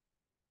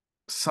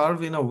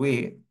serve in a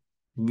way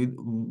with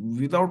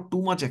without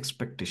too much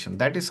expectation.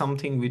 That is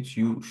something which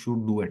you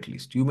should do at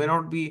least. You may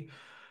not be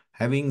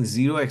having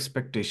zero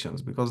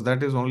expectations, because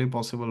that is only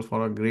possible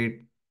for a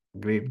great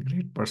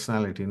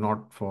personality,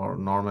 not for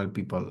normal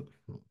people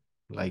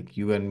like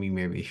you and me,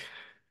 maybe.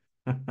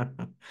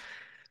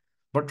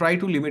 But try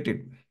to limit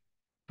it.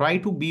 Try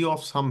to be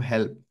of some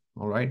help,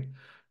 all right?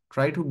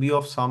 Try to be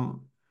of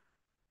some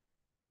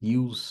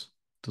use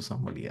to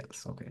somebody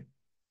else, okay?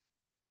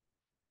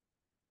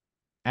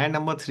 And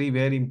number three,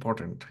 very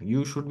important,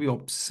 you should be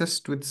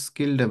obsessed with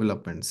skill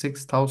development.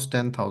 Sixth house,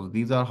 10th house,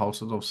 these are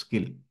houses of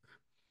skill.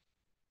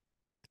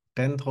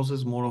 10th house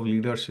is more of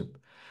leadership,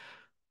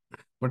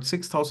 but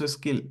sixth house is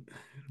skill.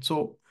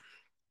 So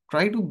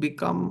try to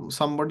become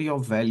somebody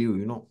of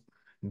value,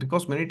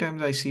 because many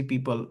times I see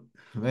people,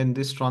 when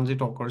this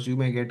transit occurs, you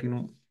may get,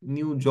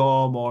 new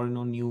job or,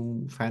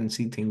 new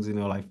fancy things in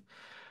your life.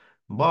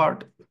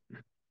 But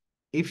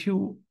if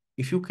you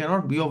if you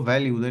cannot be of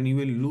value, then you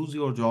will lose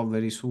your job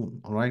very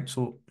soon. All right.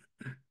 So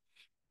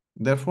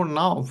therefore,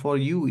 now for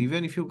you,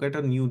 even if you get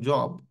a new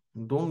job,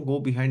 don't go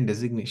behind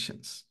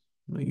designations.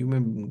 You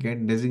may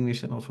get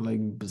designation of like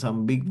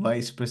some big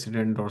vice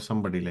president or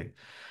somebody like.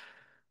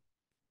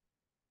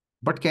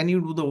 But can you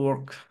do the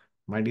work,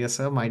 my dear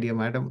sir, my dear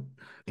madam?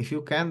 If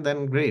you can,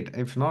 then great.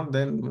 If not,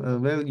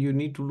 then well, you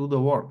need to do the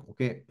work.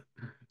 Okay.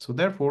 So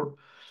therefore,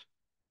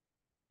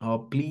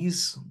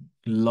 please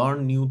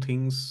learn new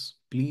things.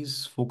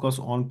 Please focus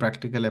on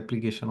practical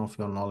application of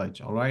your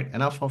knowledge. All right.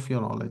 Enough of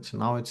your knowledge.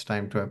 Now it's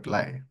time to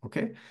apply.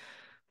 Okay.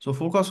 So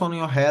focus on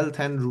your health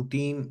and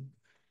routine.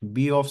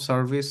 Be of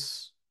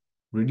service.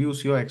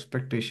 Reduce your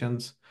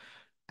expectations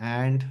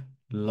and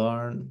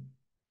learn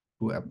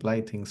to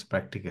apply things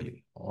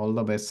practically. All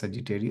the best,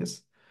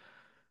 Sagittarius.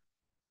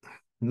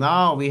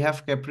 Now we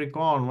have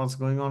Capricorn. What's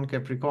going on,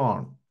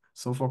 Capricorn?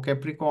 So for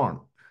Capricorn,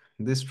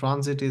 this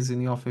transit is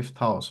in your fifth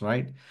house,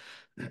 right?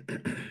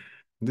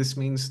 This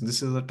means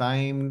this is a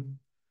time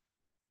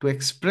to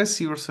express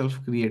yourself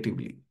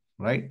creatively,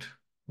 right?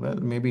 Well,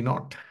 maybe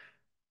not.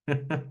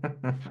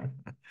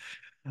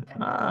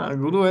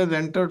 Guru has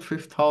entered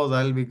fifth house.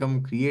 I'll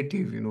become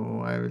creative.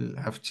 I will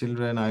have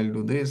children. I'll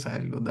do this.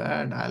 I'll do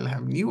that. I'll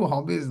have new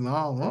hobbies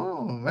now.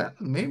 Oh, well,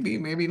 maybe,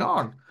 maybe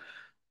not.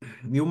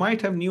 You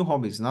might have new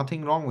hobbies.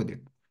 Nothing wrong with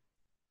it.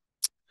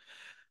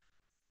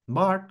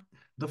 But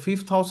the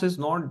fifth house is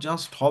not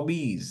just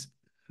hobbies.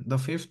 The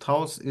fifth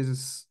house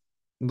is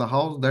the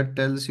house that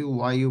tells you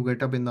why you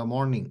get up in the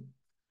morning.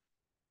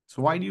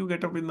 So why do you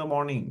get up in the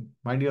morning,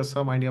 my dear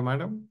sir, my dear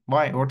madam?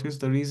 Why? What is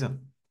the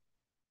reason?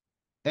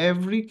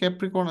 Every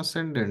Capricorn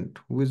ascendant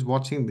who is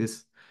watching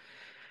this,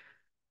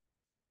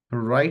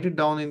 write it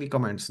down in the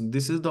comments.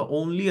 This is the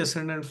only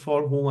ascendant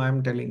for whom I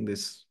am telling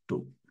this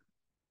to.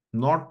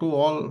 Not to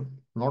all,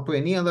 not to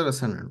any other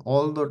ascendant.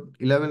 All the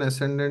 11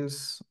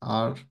 ascendants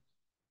are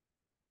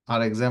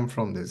exempt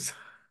from this.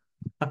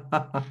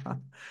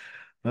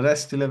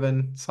 Rest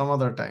 11 some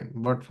other time.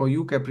 But for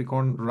you,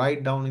 Capricorn,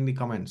 write down in the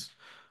comments.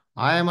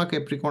 I am a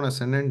Capricorn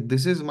ascendant.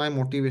 This is my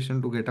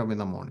motivation to get up in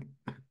the morning.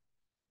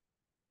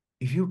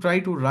 If you try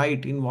to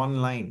write in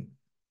one line,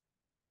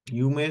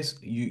 you may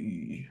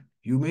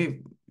you may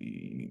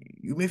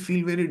you may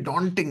feel very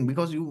daunting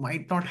because you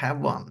might not have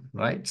one,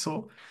 right?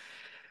 So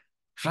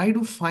try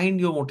to find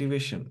your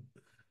motivation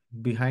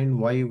behind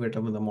why you get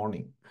up in the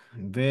morning.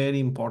 Very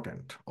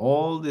important.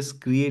 All this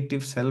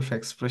creative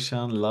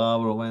self-expression,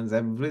 love, romance,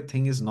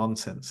 everything is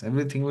nonsense.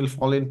 Everything will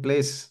fall in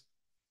place.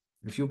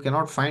 If you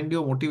cannot find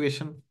your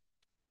motivation,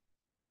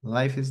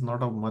 life is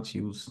not of much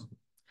use.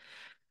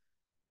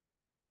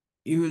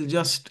 You will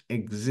just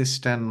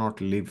exist and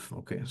not live.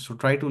 Okay. So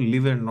try to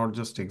live and not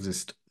just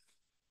exist.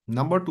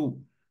 Number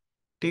two,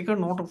 take a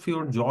note of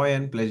your joy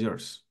and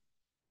pleasures.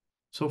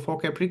 So for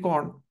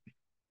Capricorn,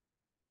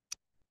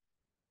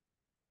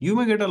 you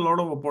may get a lot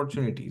of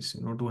opportunities,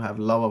 to have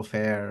love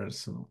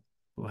affairs,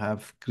 to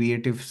have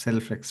creative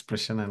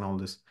self-expression and all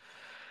this.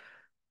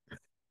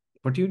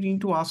 But you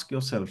need to ask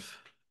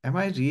yourself, am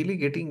I really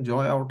getting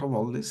joy out of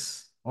all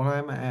this? Or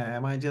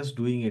am I just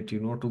doing it,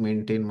 to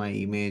maintain my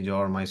image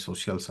or my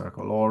social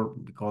circle? Or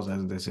because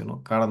as they say,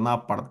 karna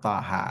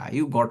padta hai,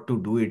 you got to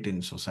do it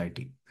in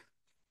society.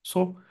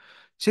 So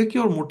check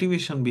your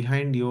motivation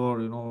behind your,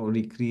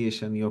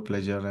 recreation, your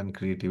pleasure and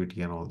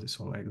creativity and all this.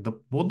 All right.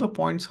 Both the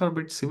points are a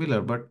bit similar,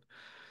 but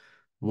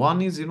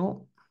one is,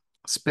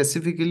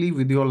 specifically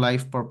with your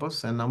life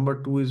purpose, and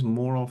number two is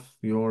more of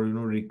your,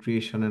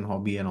 recreation and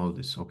hobby and all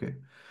this. Okay.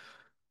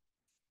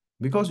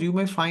 Because you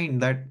may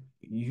find that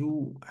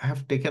you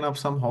have taken up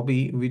some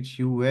hobby which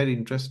you were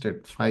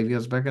interested 5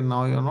 years back, and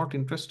now you're not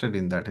interested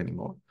in that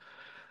anymore.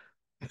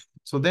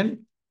 So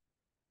then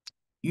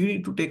you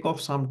need to take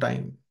off some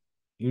time.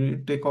 You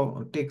need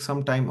to take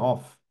some time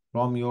off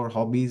from your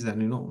hobbies,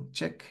 and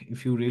check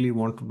if you really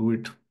want to do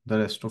it the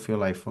rest of your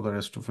life, for the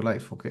rest of your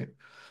life. Okay.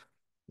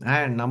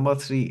 And number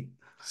three,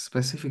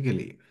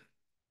 specifically,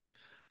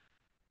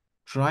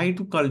 try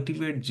to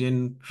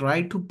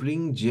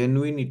bring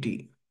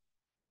genuinity,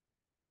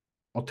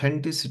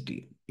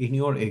 authenticity in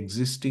your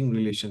existing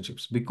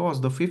relationships, because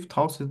the fifth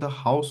house is the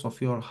house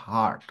of your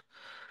heart.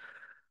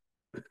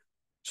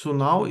 So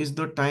now is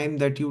the time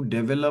that you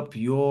develop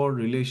your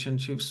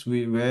relationships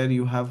where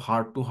you have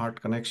heart to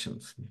heart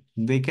connections.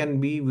 They can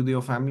be with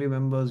your family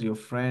members, your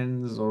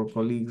friends, or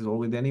colleagues, or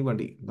with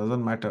anybody.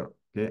 Doesn't matter.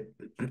 Okay.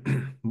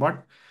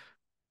 But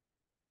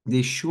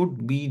they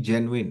should be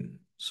genuine.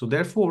 So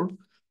therefore,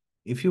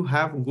 if you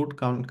have good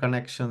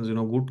connections,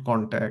 good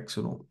contacts,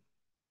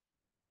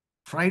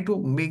 try to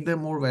make them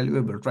more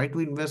valuable. Try to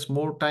invest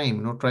more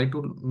time. Try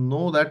to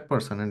know that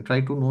person and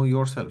try to know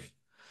yourself.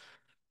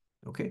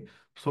 Okay.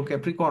 So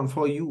Capricorn,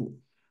 for you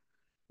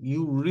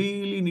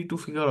really need to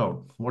figure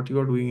out what you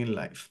are doing in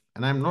life.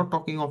 And I'm not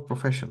talking of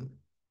profession.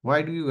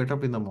 Why do you get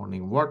up in the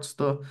morning? What's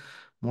the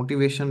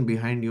motivation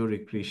behind your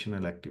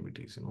recreational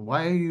activities?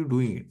 Why are you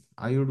doing it?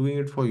 Are you doing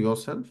it for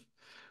yourself?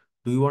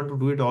 Do you want to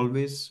do it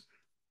always?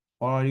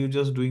 Or are you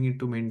just doing it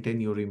to maintain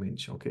your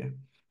image? Okay.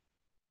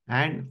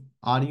 And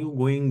are you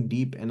going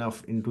deep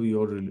enough into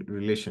your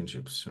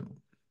relationships?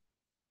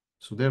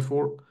 So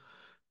therefore,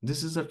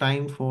 this is a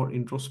time for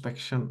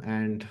introspection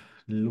and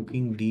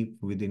looking deep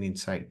within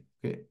inside.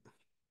 Okay.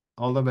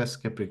 All the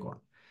best, Capricorn.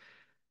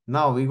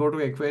 Now we go to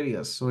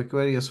Aquarius. So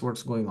Aquarius,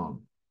 what's going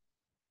on?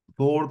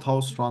 Fourth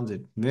house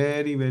transit.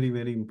 Very, very,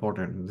 very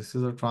important. This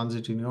is a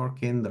transit in your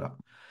Kendra.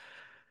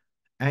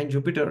 And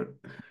Jupiter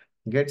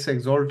gets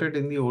exalted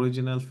in the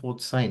original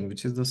fourth sign,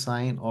 which is the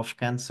sign of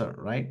Cancer,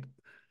 right?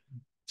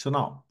 So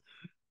now,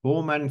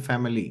 home and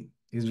family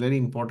is very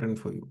important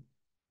for you.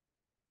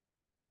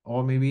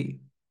 Or maybe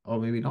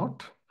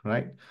not,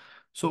 right?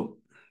 So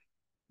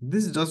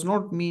this does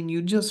not mean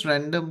you just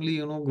randomly,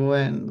 go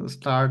and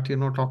start,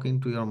 talking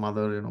to your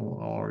mother,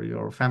 or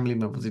your family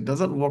members. It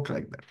doesn't work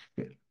like that.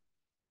 Okay?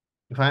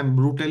 If I'm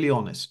brutally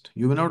honest,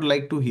 you may not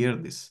like to hear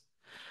this.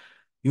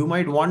 You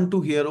might want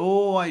to hear,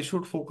 oh, I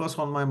should focus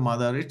on my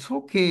mother. It's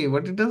okay,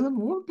 but it doesn't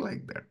work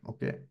like that.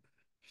 Okay.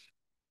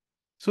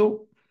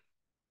 So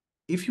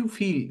if you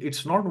feel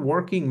it's not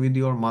working with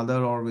your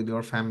mother or with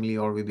your family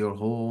or with your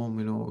home,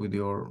 with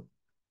your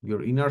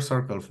inner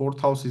circle, fourth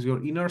house is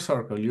your inner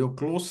circle, your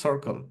close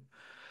circle.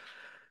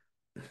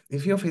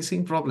 If you're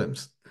facing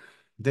problems,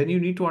 then you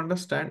need to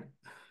understand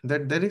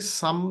that there is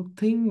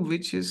something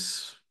which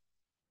is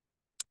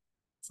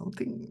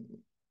something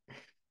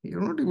you're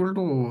not able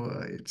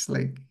to, it's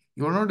like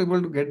you're not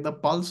able to get the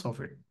pulse of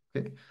it.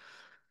 Okay.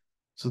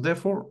 So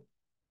therefore,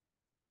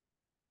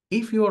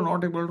 if you are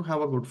not able to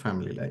have a good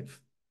family life,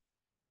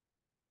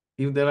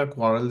 if there are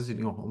quarrels in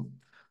your home,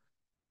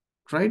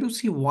 try to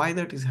see why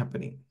that is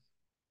happening.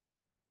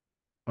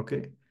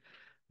 Okay.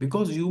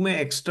 Because you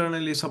may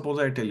externally, suppose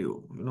I tell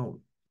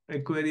you,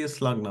 Aquarius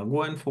Lagna,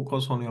 go and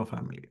focus on your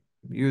family.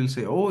 You will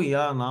say, oh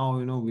yeah, now,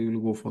 we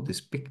will go for this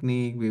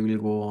picnic, we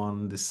will go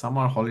on this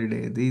summer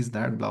holiday, this,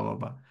 that, blah, blah,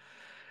 blah.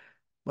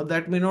 But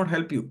that may not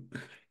help you.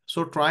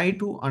 So try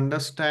to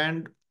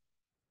understand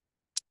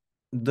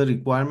the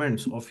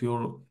requirements of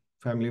your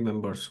family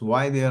members,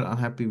 why they are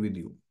unhappy with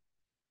you.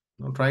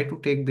 Now try to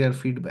take their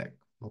feedback.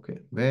 Okay,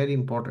 very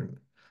important.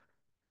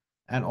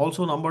 And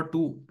also, number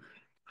two,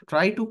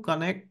 try to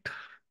connect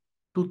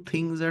to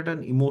things at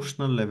an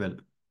emotional level.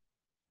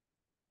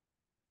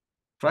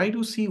 Try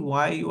to see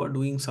why you are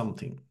doing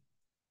something.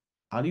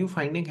 Are you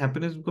finding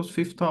happiness? Because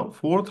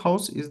fourth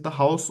house is the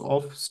house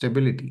of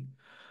stability.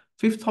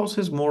 Fifth house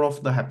is more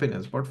of the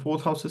happiness, but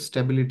fourth house is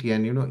stability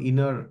and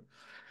inner.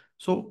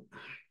 So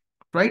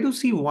try to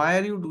see why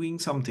are you doing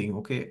something.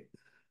 Okay,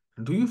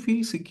 do you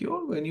feel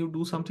secure when you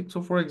do something?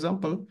 So for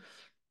example,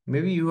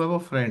 maybe you have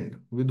a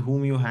friend with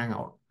whom you hang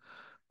out,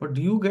 but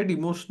do you get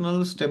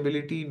emotional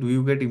stability? Do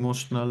you get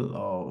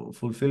emotional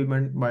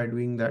fulfillment by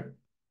doing that?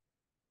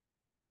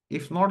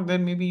 If not,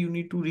 then maybe you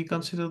need to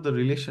reconsider the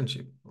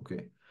relationship.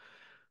 Okay,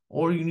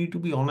 or you need to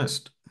be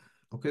honest.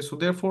 Okay, so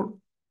therefore,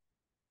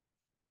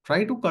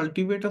 try to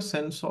cultivate a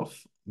sense of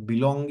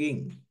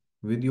belonging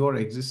with your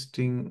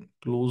existing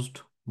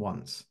closed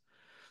ones.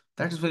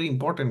 That is very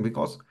important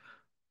because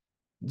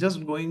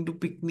just going to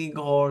picnic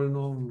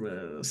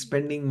or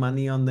spending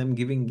money on them,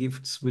 giving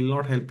gifts will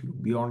not help you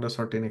beyond a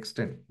certain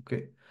extent.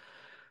 Okay,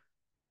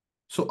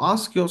 so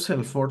ask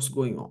yourself what's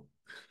going on.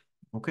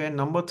 Okay, and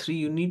number three,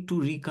 you need to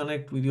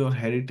reconnect with your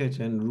heritage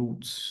and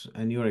roots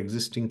and your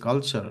existing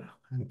culture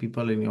and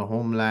people in your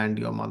homeland,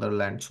 your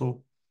motherland.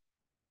 So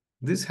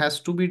this has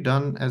to be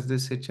done, as they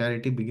say,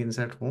 charity begins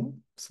at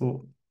home.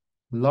 So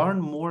learn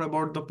more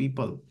about the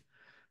people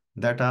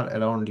that are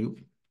around you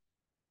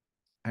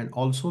and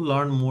also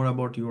learn more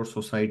about your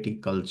society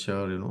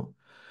culture,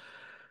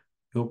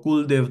 your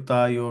Kul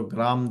Devta, your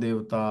Gram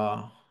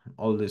Devta,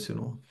 all this,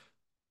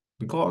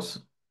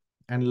 because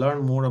and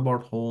learn more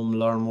about home,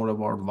 learn more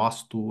about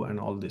Vastu and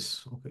all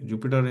this. Okay,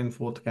 Jupiter in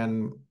fourth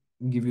can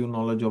give you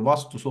knowledge of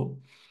Vastu. So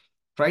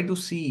try to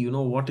see,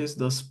 what is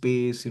the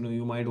space,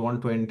 you might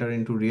want to enter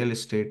into real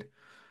estate.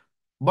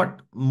 But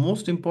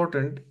most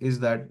important is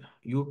that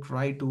you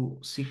try to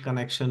seek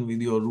connection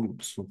with your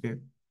roots. Okay.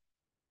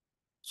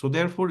 So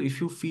therefore,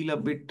 if you feel a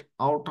bit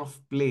out of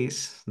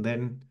place,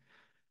 then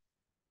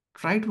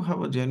try to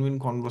have a genuine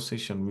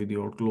conversation with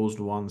your closed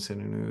ones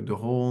and the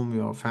home,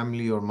 your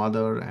family, your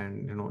mother,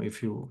 and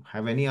if you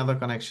have any other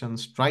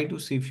connections, try to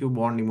see if you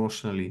bond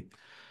emotionally.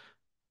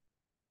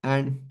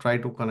 and try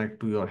to connect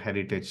to your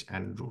heritage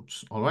and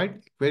roots. All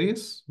right,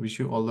 Aquarius, wish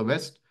you all the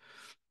best.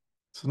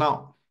 So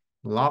now,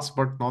 last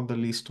but not the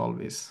least,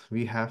 always,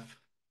 we have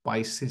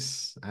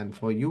Pisces. And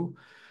for you,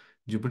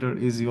 Jupiter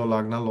is your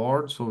Lagna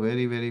Lord. So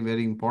very, very,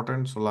 very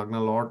important. So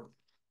Lagna Lord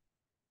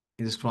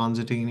is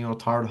transiting in your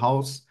third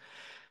house.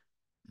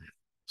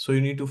 So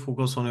you need to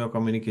focus on your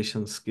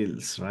communication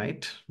skills,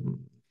 right?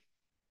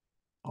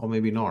 Or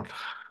maybe not.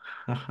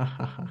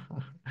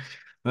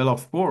 Well,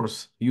 of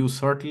course, you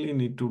certainly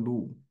need to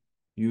do.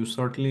 You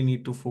certainly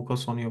need to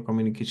focus on your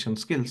communication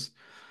skills.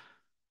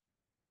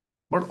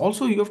 But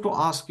also you have to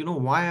ask,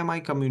 why am I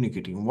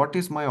communicating? What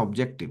is my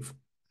objective?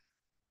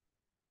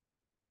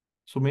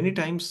 So many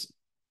times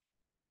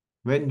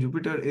when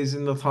Jupiter is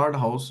in the third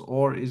house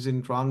or is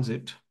in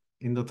transit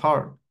in the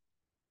third,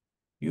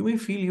 you may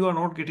feel you are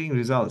not getting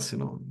results.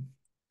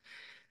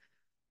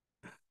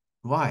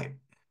 Why?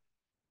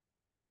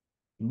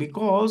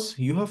 Because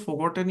you have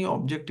forgotten your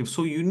objective.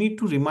 So you need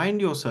to remind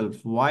yourself,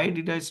 why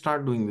did I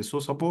start doing this? So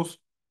suppose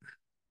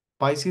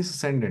Pisces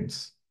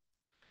ascendants,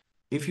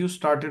 if you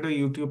started a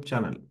YouTube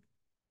channel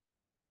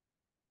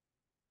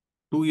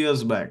 2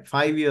 years back,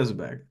 5 years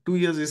back, 2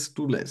 years is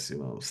too less,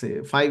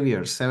 say 5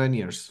 years, 7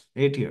 years,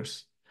 8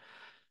 years.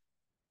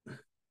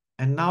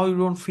 And now you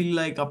don't feel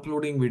like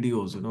uploading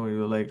videos,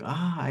 you're like,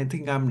 I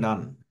think I'm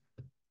done.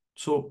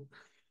 So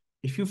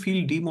if you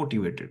feel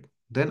demotivated,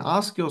 then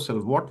ask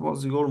yourself, what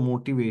was your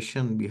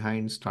motivation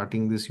behind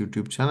starting this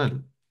YouTube channel?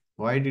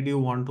 Why did you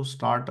want to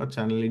start a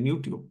channel in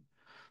YouTube?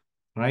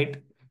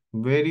 Right?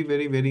 Very,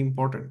 very, very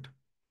important.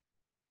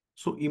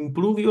 So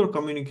improve your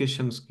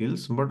communication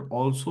skills, but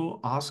also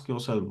ask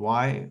yourself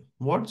why,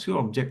 what's your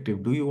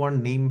objective? Do you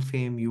want name,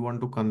 fame? You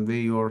want to convey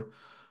your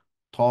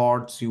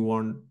thoughts? You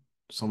want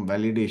some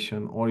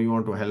validation, or you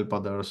want to help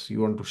others?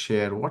 You want to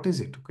share? What is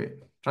it? Okay.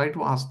 Try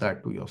to ask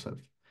that to yourself.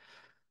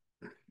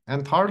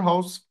 And third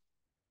house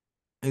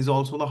is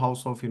also the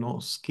house of,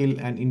 skill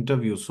and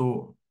interview.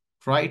 So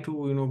try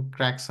to,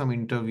 crack some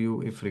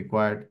interview if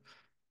required,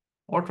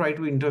 or try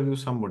to interview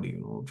somebody,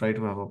 try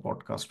to have a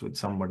podcast with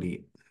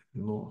somebody,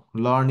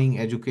 learning,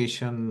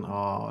 education,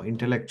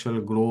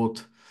 intellectual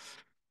growth,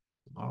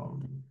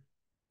 um,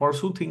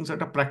 pursue things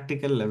at a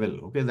practical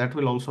level. Okay, that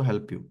will also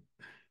help you.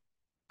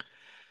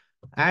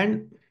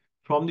 And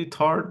from the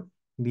third,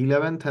 the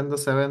 11th and the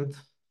 7th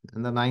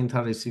and the ninth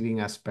are receiving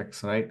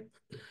aspects, right?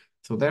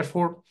 So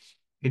therefore,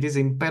 it is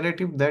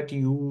imperative that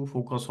you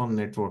focus on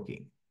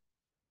networking.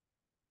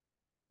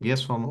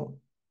 Yes or no?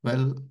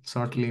 Well,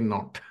 certainly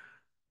not.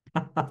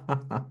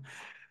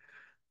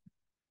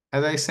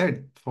 As I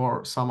said,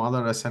 for some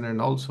other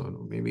ascendant also,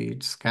 maybe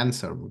it's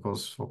Cancer,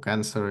 because for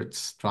Cancer,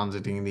 it's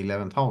transiting in the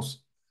 11th house.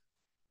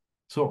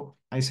 So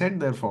I said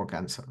there for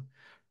Cancer,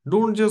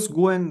 don't just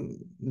go and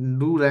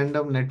do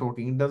random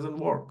networking. It doesn't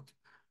work.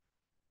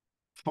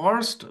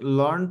 First,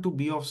 learn to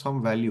be of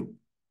some value.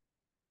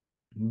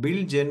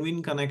 Build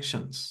genuine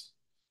connections.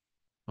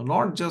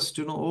 Not just,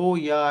 oh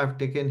yeah, I've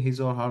taken his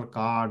or her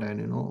card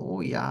and,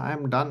 oh yeah,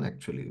 I'm done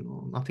actually,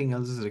 nothing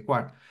else is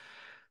required.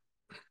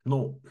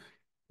 No,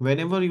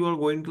 whenever you are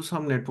going to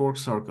some network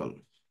circle,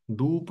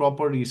 do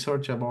proper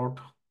research about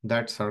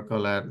that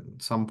circle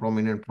and some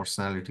prominent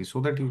personality so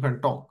that you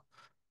can talk.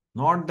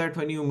 Not that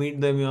when you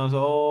meet them, you ask,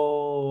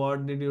 oh,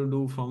 what did you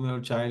do from your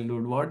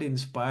childhood? What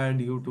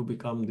inspired you to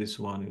become this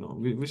one?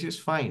 Which is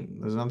fine.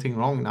 There's nothing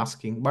wrong in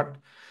asking, but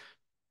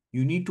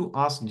you need to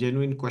ask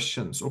genuine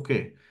questions.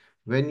 Okay,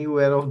 when you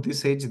were of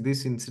this age,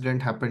 this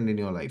incident happened in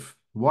your life.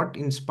 What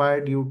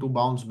inspired you to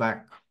bounce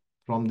back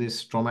from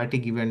this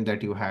traumatic event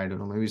that you had?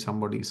 Maybe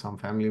somebody, some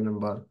family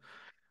member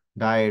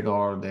died,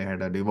 or they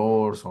had a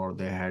divorce, or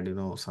they had,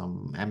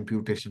 some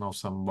amputation of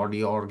some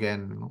body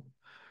organ,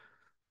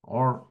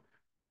 or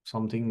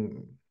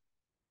something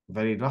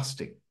very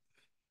drastic.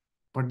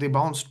 But they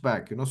bounced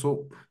back.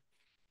 So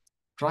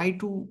try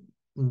to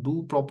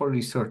do proper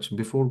research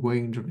before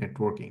going into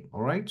networking.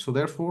 All right. So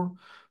therefore,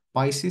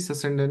 Pisces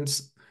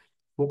ascendants,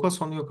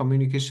 focus on your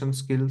communication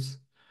skills.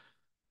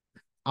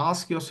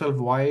 Ask yourself,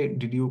 why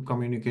did you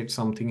communicate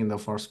something in the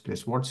first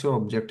place? What's your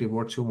objective?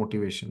 What's your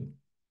motivation?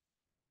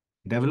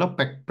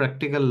 Develop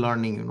practical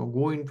learning,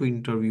 go into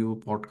interview,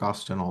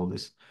 podcast, and all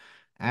this.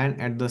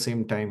 And at the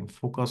same time,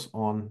 focus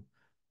on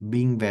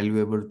being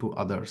valuable to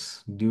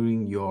others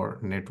during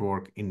your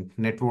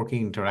networking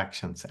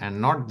interactions,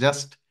 and not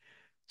just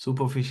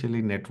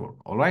superficially network.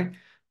 All right.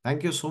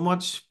 Thank you so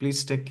much.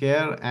 Please take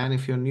care. And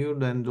if you're new,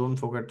 then don't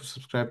forget to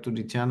subscribe to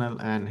the channel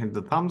and hit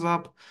the thumbs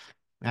up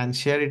and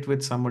share it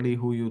with somebody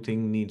who you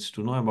think needs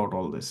to know about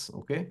all this.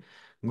 Okay.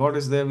 God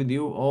is there with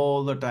you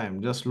all the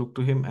time. Just look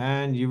to Him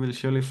and you will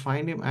surely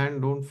find Him.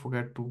 And don't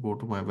forget to go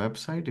to my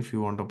website. If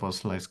you want a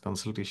personalized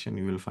consultation,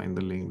 you will find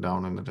the link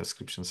down in the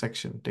description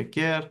section. Take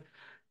care.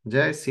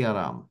 Jai Siya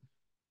Ram.